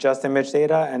based on just image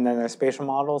data, and then their spatial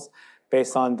models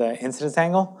based on the incidence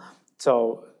angle.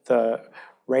 So the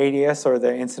radius or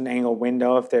the incident angle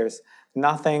window, if there's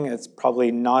nothing, it's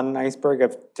probably not an iceberg.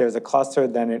 If there's a cluster,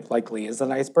 then it likely is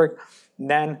an iceberg. And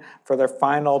then for their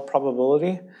final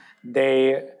probability,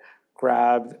 they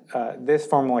grabbed this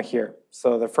formula here.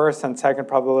 So the first and second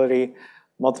probability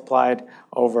multiplied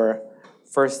over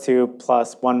first two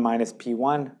plus 1 minus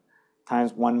P1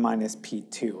 times 1 minus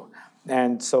P2.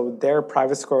 And so their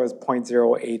private score was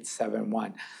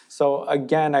 0.0871. So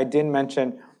again, I did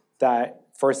mention that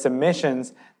for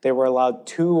submissions, they were allowed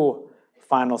 2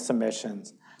 final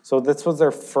submissions. So this was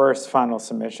their first final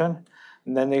submission.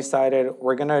 And then they decided,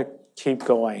 we're gonna keep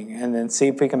going and then see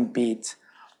if we can beat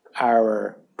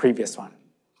our previous one.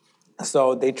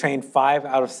 So they trained 5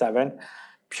 out of 7,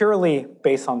 purely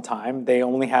based on time. They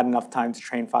only had enough time to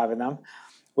train 5 of them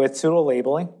with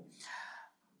pseudo-labeling.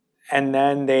 And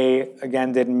then they,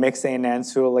 again, did mixed ANN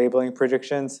pseudo-labeling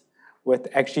predictions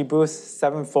with XGBoost,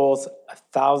 7 folds,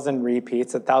 1,000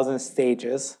 repeats, 1,000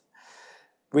 stages.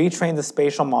 Retrained the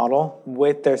spatial model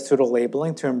with their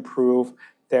pseudo-labeling to improve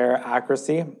their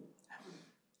accuracy.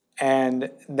 And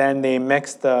then they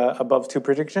mixed the above 2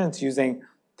 predictions using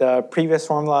the previous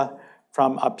formula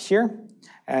from up here,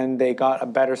 and they got a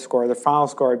better score, the final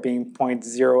score being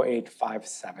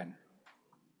 0.0857.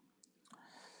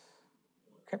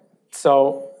 Okay,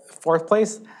 so 4th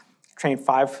place, trained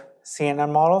 5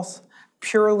 CNN models,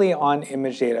 purely on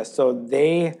image data. So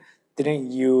they didn't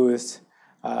use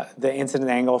the incident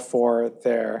angle for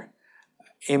their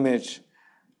image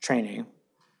training.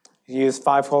 Used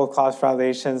 5-fold class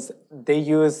validations. They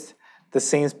used the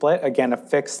same split, again, a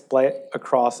fixed split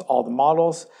across all the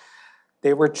models.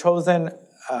 They were chosen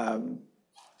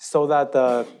so that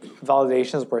the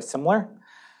validations were similar.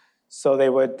 So they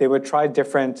would try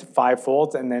different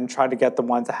 5-folds and then try to get the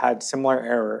ones that had similar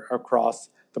error across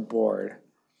the board.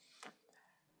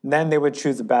 And then they would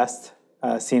choose the best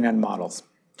CNN models.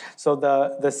 So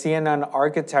the CNN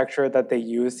architecture that they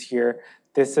used here,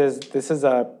 this is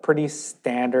a pretty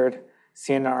standard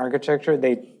CNN architecture.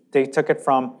 They took it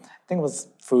from, I think it was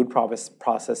food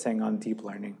processing on deep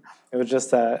learning. It was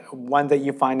just one that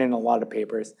you find in a lot of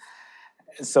papers.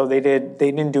 So they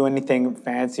didn't do anything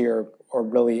fancy or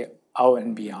really out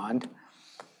and beyond.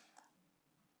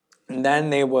 And then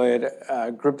they would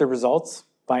group the results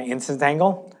by incidence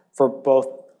angle for both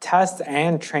test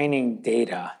and training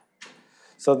data.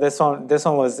 So this one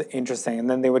was interesting. And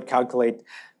then they would calculate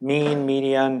mean,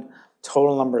 median,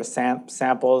 total number of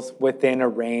samples within a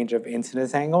range of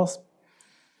incidence angles.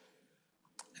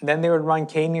 And then they would run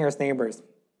k nearest neighbors.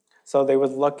 So they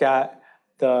would look at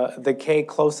the k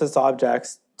closest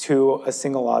objects to a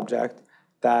single object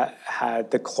that had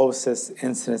the closest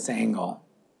incidence angle.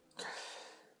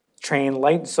 Train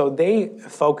light, so they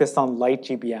focused on light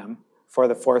GBM for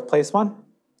the 4th place one,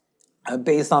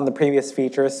 based on the previous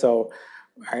features. So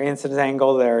our incidence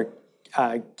angle, their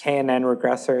K and N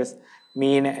regressors,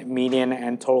 mean, median,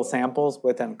 and total samples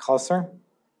within a cluster.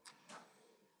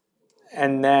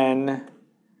 And then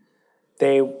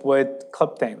they would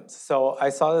clip things. So I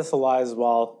saw this a lot as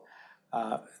well.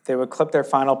 They would clip their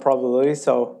final probability.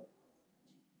 So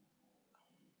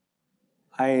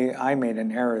I made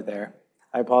an error there.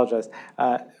 I apologize.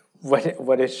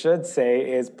 What it should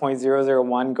say is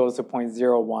 0.001 goes to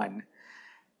 0.01,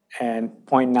 and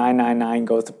 0.999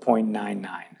 goes to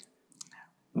 0.99.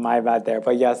 My bad there.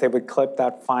 But yes, they would clip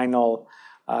that final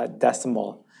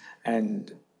decimal.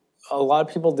 And a lot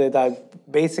of people did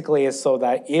that. Basically is so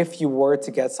that if you were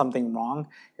to get something wrong,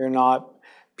 you're not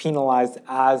penalized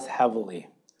as heavily.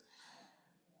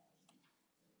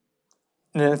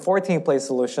 And then 14th place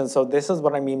solution. So this is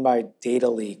what I mean by data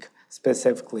leak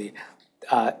specifically.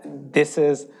 I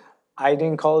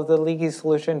didn't call it the leaky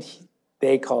solution.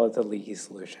 They call it the leaky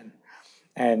solution.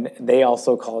 And they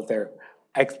also call it their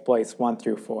exploits 1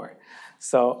 through 4.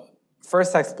 So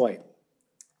first exploit,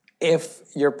 if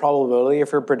your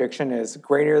prediction is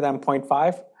greater than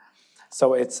 0.5,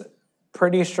 so it's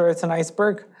pretty sure it's an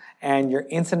iceberg, and your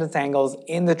incidence angles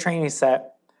in the training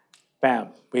set, bam,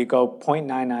 we go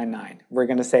 0.999. We're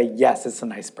gonna say, yes, it's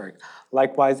an iceberg.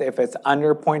 Likewise, if it's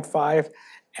under 0.5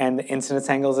 and the incidence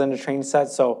angles in the training set,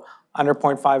 so under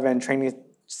 0.5 and training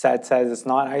set says it's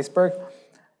not iceberg,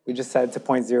 We just set it to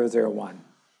 0.001.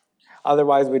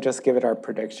 Otherwise, we just give it our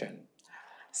prediction.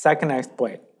 Second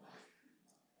exploit.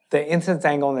 The incidence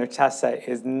angle in their test set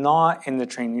is not in the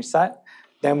training set.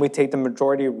 Then we take the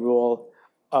majority rule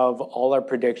of all our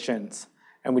predictions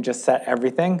and we just set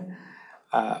everything.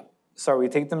 So we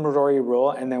take the majority rule,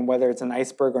 and then whether it's an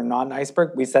iceberg or not an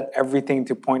iceberg, we set everything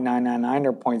to 0.999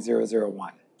 or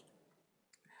 0.001.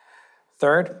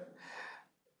 Third,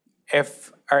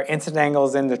 if our incident angle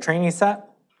is in the training set,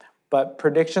 but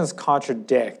predictions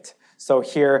contradict. So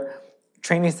here,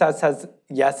 training set says,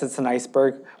 yes, it's an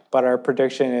iceberg, but our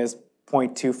prediction is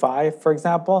 0.25, for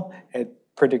example, a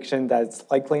prediction that's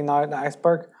likely not an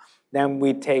iceberg. Then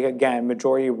we take, again,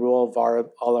 majority rule of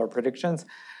all our predictions,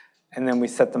 and then we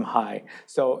set them high.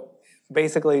 So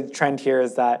basically, the trend here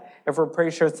is that if we're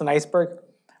pretty sure it's an iceberg,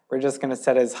 we're just gonna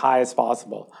set it as high as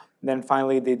possible. And then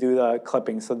finally, they do the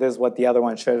clipping. So this is what the other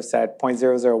one should have said.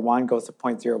 0.001 goes to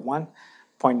 0.01,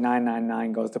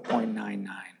 0.999 goes to 0.99.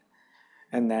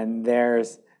 And then their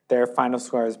final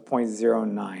score is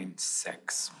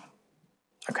 0.096.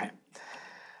 Okay.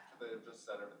 They have just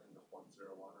set everything to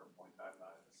 0.01 or 0.99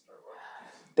 to start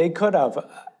with. They could have.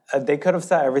 They could have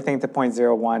set everything to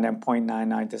 0.01 and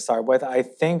 0.99 to start with. I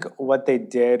think what they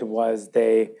did was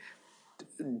they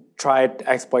tried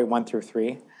exploit 1 through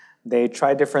 3. They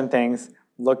tried different things,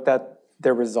 looked at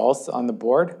their results on the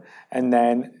board, and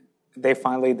then they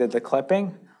finally did the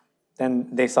clipping. Then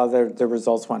they saw that the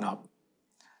results went up.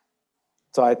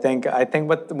 So I think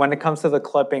when it comes to the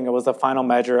clipping, it was the final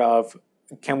measure of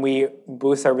can we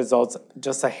boost our results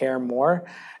just a hair more?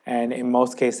 And in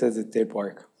most cases, it did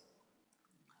work.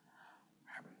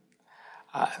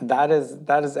 That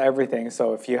is everything.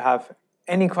 So if you have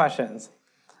any questions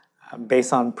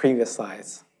based on previous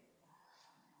slides,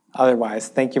 otherwise,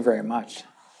 thank you very much.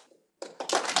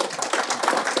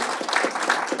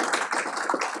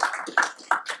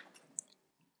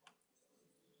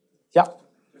 Yeah.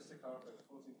 Just to clarify, the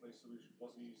floating place solution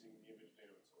wasn't using the image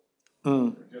data at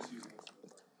all. Just using it.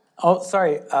 Oh,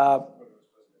 sorry.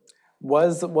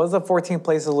 Was a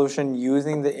 14-place solution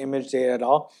using the image data at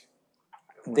all?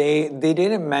 They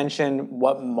didn't mention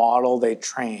what model they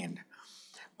trained,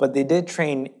 but they did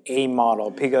train a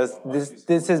model because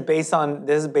this is based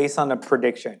on a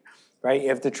prediction, right?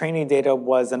 If the training data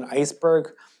was an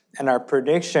iceberg and our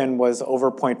prediction was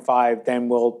over 0.5, then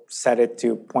we'll set it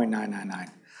to 0.999,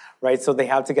 right? So they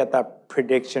have to get that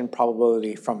prediction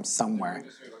probability from somewhere.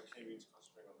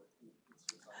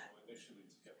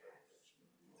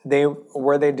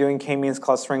 Were they doing k-means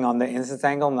clustering on the incidence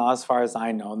angle? Not as far as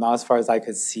I know, not as far as I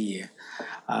could see.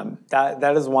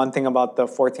 That is one thing about the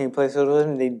 14-place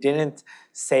solution. They didn't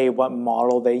say what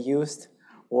model they used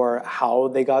or how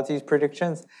they got these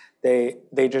predictions. They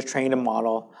just trained a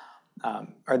model,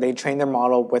 or they trained their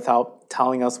model without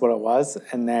telling us what it was,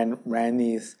 and then ran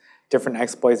these different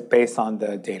exploits based on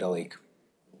the data leak.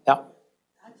 Yeah.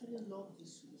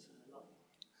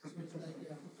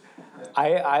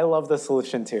 I love the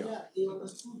solution too. Yeah, they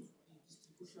understood the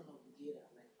distribution of the data,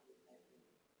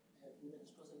 like we were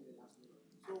discussing in the last meeting.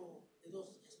 So they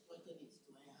just exploited it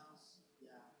to enhance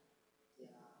their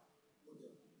model. So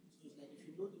it's like if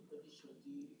you know the prediction, if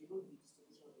you know the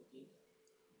distribution of the data,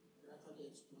 you can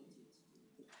actually exploit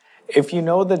it. If you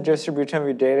know the distribution of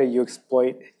your data, you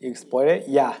exploit it.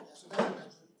 Yeah. So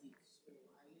that's what I did.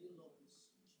 So I really love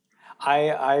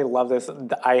this. I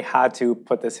love this. I had to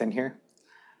put this in here.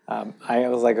 I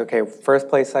was like, okay, first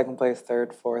place, second place,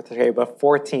 third, fourth, okay, but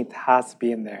 14th has to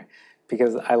be in there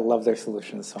because I love their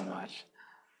solutions so much.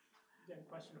 Again,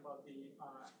 question about the image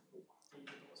that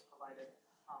was provided.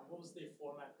 What was the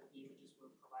format that the images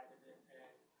were provided in,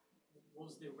 and what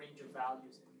was the range of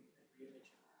values in the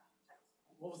image?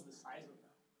 What was the size of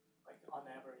them, like on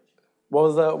average?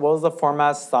 What was the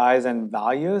format, size, and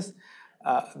values?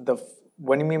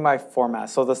 What do you mean by format?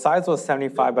 So the size was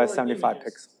 75 by 75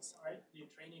 pixels. Right? The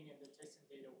training and the testing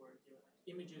data were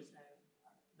images, and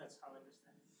that's how I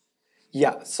understand it.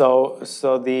 Yeah.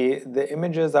 So the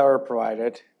images that were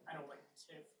provided. I don't like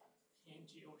TIFF,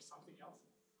 PNG, or something else.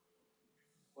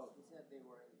 Well, he said they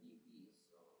were in DB,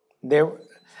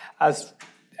 so.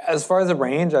 As far as the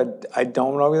range, I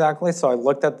don't know exactly. So I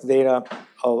looked at the data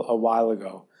a while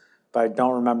ago, but I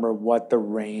don't remember what the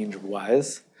range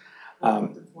was.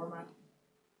 The format.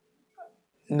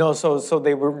 No, so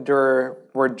they were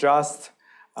just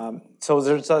so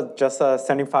there's just a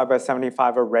 75 by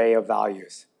 75 array of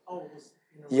values. Oh,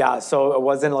 yeah. So it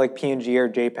wasn't like PNG or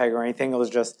JPEG or anything. It was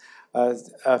just a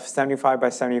 75 by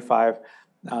 75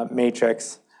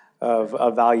 matrix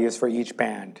of values for each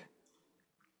band.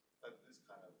 That is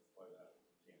kind of what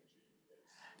PNG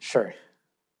is. Sure.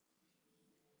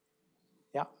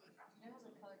 Yeah. There was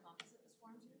a color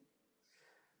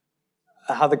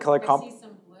how the color I see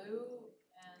some blue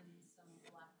and some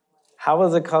black and white. how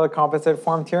was the color composite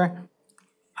formed here?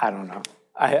 I don't know.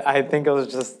 I think it was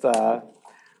just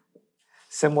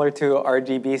similar to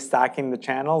RGB stacking the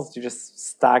channels. You just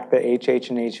stack the HH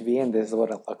and HV, and this is what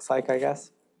it looks like, I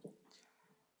guess.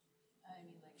 I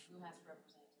mean, like, who has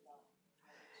represented that?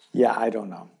 Yeah, I don't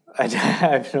know. I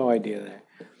have no idea there.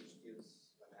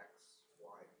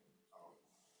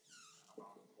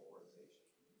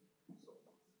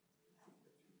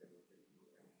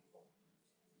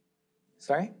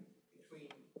 Sorry? Between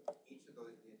each of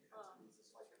those intensities,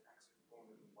 it's like an X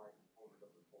component and Y component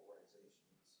of the polarizations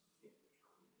in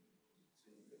return. So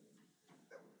you could,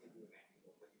 that would give you an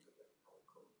angle, but you could then color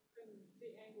code. And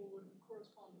the angle would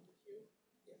correspond to the hue?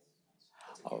 Yes.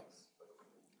 Oh.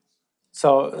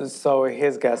 So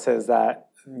his guess is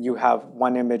that you have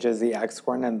one image is the X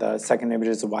coordinate and the second image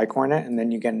is the Y coordinate, and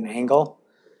then you get an angle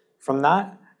from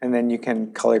that, and then you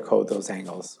can color code those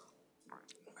angles.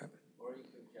 Or you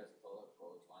could just color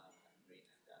code one of them green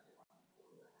and the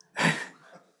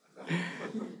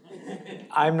other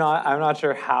one. I'm not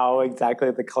sure how exactly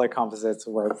the color composites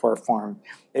were formed.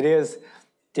 It is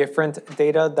different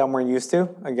data than we're used to.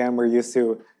 Again, we're used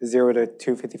to 0 to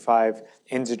 255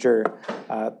 integer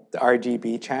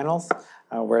RGB channels,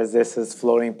 whereas this is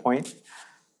floating point.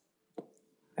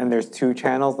 And there's 2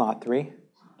 channels, not 3.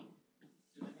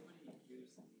 Did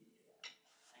anybody use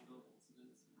the angle of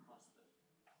incidence across the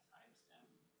timestamp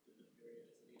with the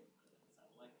periodicity of the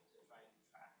satellite to try and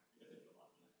track individual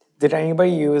objects? Did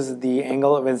anybody use the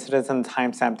angle of incidence and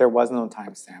timestamp? There was no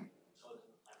timestamp.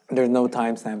 There's no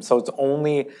timestamp. So it's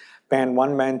only band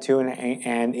 1, band 2,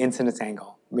 and incidence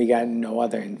angle. We got no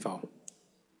other info.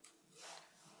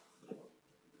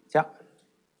 Yeah.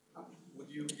 Would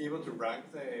you be able to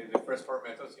rank the first 4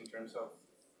 methods in terms of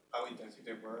how intensive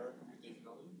they were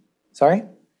computationally? Sorry?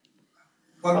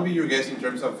 What would be your guess in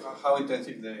terms of how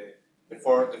intensive the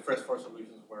first 4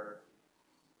 solutions were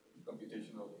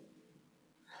computationally?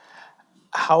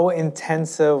 How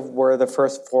intensive were the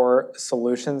first 4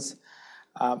 solutions?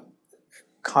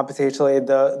 Computationally,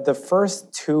 the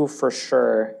first 2 for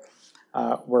sure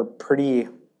were pretty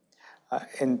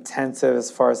intensive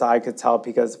as far as I could tell,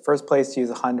 because first place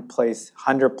used 100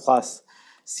 plus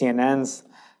CNNs,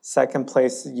 second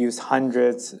place used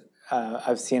hundreds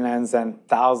of CNNs and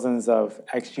thousands of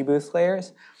XGBoost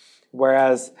layers,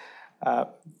 whereas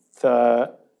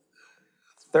the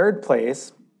third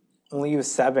place only used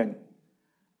 7.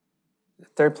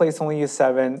 Third place only used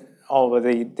 7. Oh, but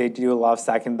they do a lot of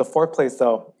stacking. The fourth place,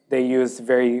 though, they used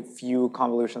very few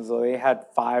convolutions. So they had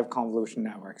 5 convolution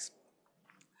networks.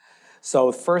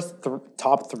 So first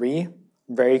top 3,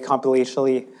 very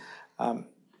computationally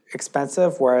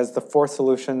expensive, whereas the fourth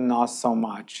solution, not so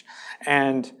much.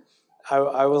 And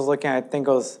I was looking, I think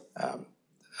it was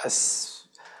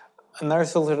another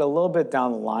solution a little bit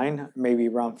down the line, maybe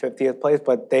around 50th place,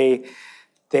 but they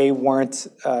weren't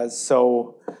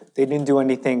they didn't do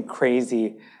anything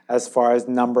crazy as far as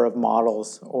number of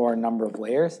models or number of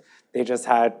layers. They just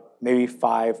had maybe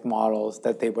 5 models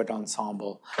that they would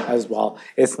ensemble as well.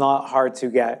 It's not hard to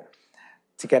get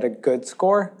a good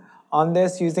score on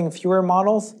this using fewer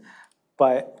models,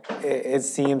 but it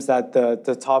seems that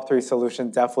the top 3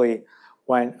 solutions definitely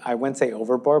went, I wouldn't say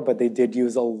overboard, but they did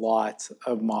use a lot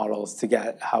of models to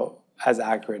get as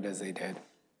accurate as they did.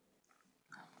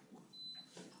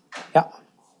 Yeah.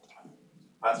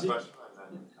 Last question,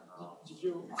 and then Did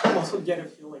you also get a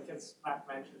feel, like as Matt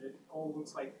mentioned, it all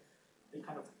looks like they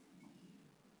kind of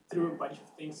threw a bunch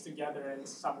of things together and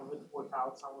some of it worked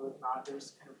out, some of it not.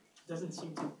 There's kind of, doesn't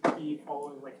seem to be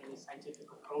following like any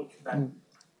scientific approach that,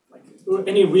 like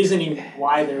any reasoning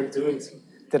why they're doing something.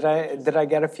 Did I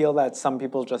get a feel that some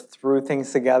people just threw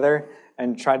things together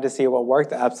and tried to see what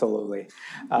worked? Absolutely.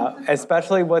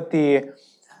 Especially with the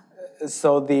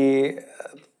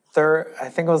third, I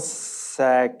think it was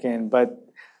second, but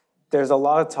there's a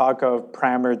lot of talk of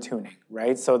parameter tuning,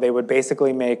 right? So they would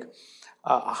basically make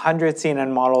 100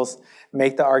 CNN models,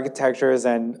 make the architectures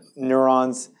and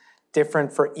neurons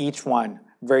different for each one,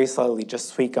 very slightly,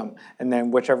 just tweak them. And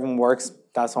then whichever one works,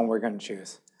 that's one we're going to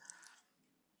choose.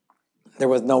 There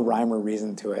was no rhyme or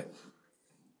reason to it.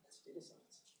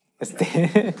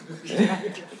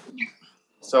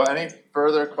 So any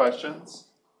further questions?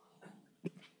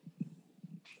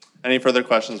 Any further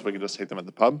questions, we can just take them at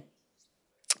the pub.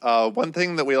 One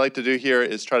thing that we like to do here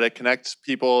is try to connect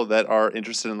people that are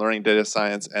interested in learning data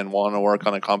science and want to work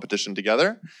on a competition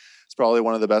together. It's probably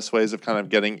one of the best ways of kind of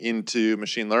getting into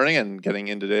machine learning and getting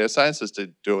into data science is to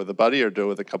do it with a buddy or do it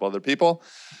with a couple other people.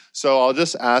 So I'll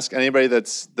just ask anybody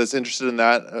that's interested in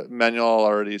that. Manuel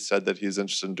already said that he's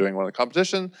interested in doing one of the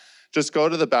competition. just go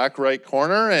to the back right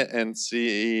corner and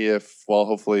see if, well,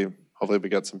 hopefully we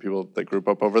get some people that group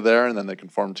up over there, and then they can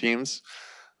form teams.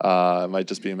 It might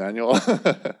just be Emmanuel.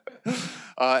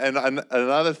 And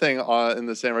another thing in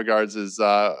the same regards is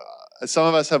some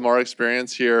of us have more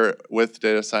experience here with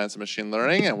data science and machine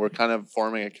learning, and we're kind of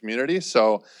forming a community.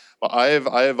 So I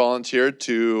have volunteered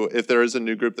to, if there is a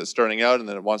new group that's starting out and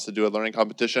then it wants to do a learning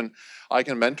competition, I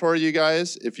can mentor you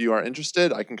guys if you are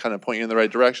interested. I can kind of point you in the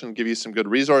right direction, give you some good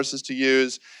resources to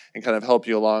use, and kind of help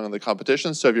you along in the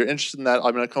competition. So if you're interested in that,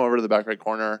 I'm going to come over to the back right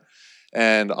corner,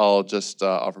 and I'll just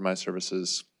offer my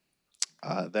services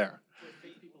there.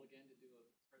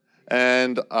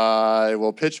 And I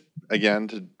will pitch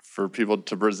again for people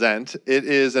to present. It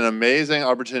is an amazing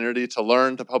opportunity to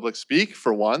learn to public speak,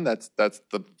 for one. That's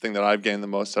the thing that I've gained the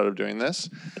most out of doing this,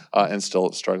 and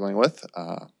still struggling with,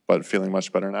 but feeling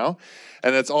much better now.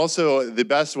 And it's also the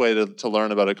best way to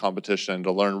learn about a competition,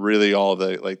 to learn really all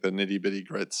the the nitty-bitty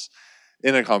grits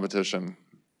in a competition.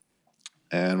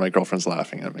 And my girlfriend's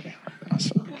laughing at me right now,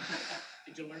 so.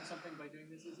 Did you learn something by doing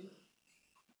this, Izzy?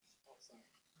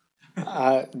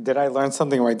 Did I learn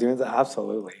something by doing that?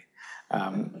 Absolutely.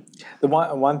 The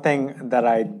one thing that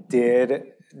I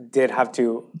did have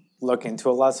to look into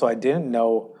a lot, so I didn't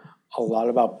know a lot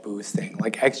about boosting.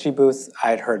 Like XGBoost,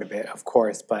 I'd heard of it, of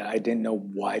course, but I didn't know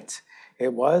what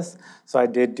it was. So I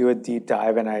did do a deep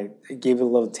dive, and I gave a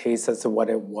little taste as to what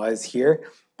it was here,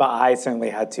 but I certainly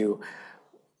had to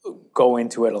go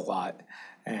into it a lot.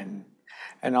 And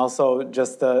also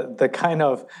just the kind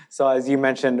of, so as you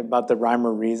mentioned about the rhyme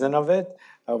or reason of it,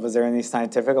 was there any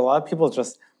scientific? A lot of people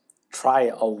just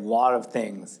try a lot of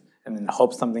things and then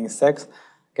hope something sticks.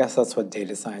 I guess that's what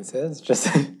data science is. Just,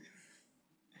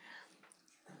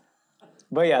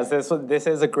 but yes, this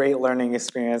is a great learning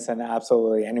experience, and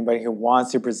absolutely anybody who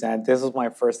wants to present, this was my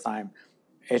first time.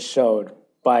 It showed,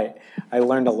 but I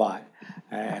learned a lot,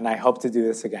 and I hope to do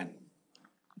this again.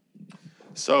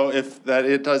 So if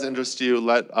it does interest you,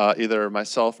 let either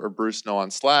myself or Bruce know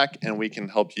on Slack, and we can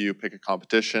help you pick a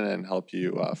competition and help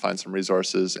you find some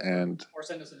resources. Or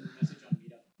send us a message on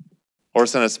Meetup. Or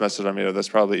send us a message on Meetup. That's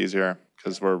probably easier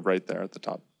because we're right there at the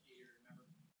top.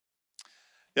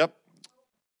 Yep.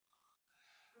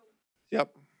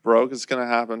 Yep. Broke is going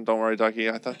to happen. Don't worry, Ducky.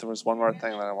 I thought there was one more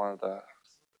thing that I wanted to...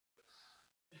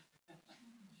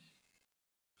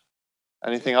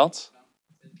 Anything else?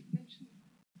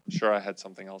 Sure, I had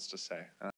something else to say.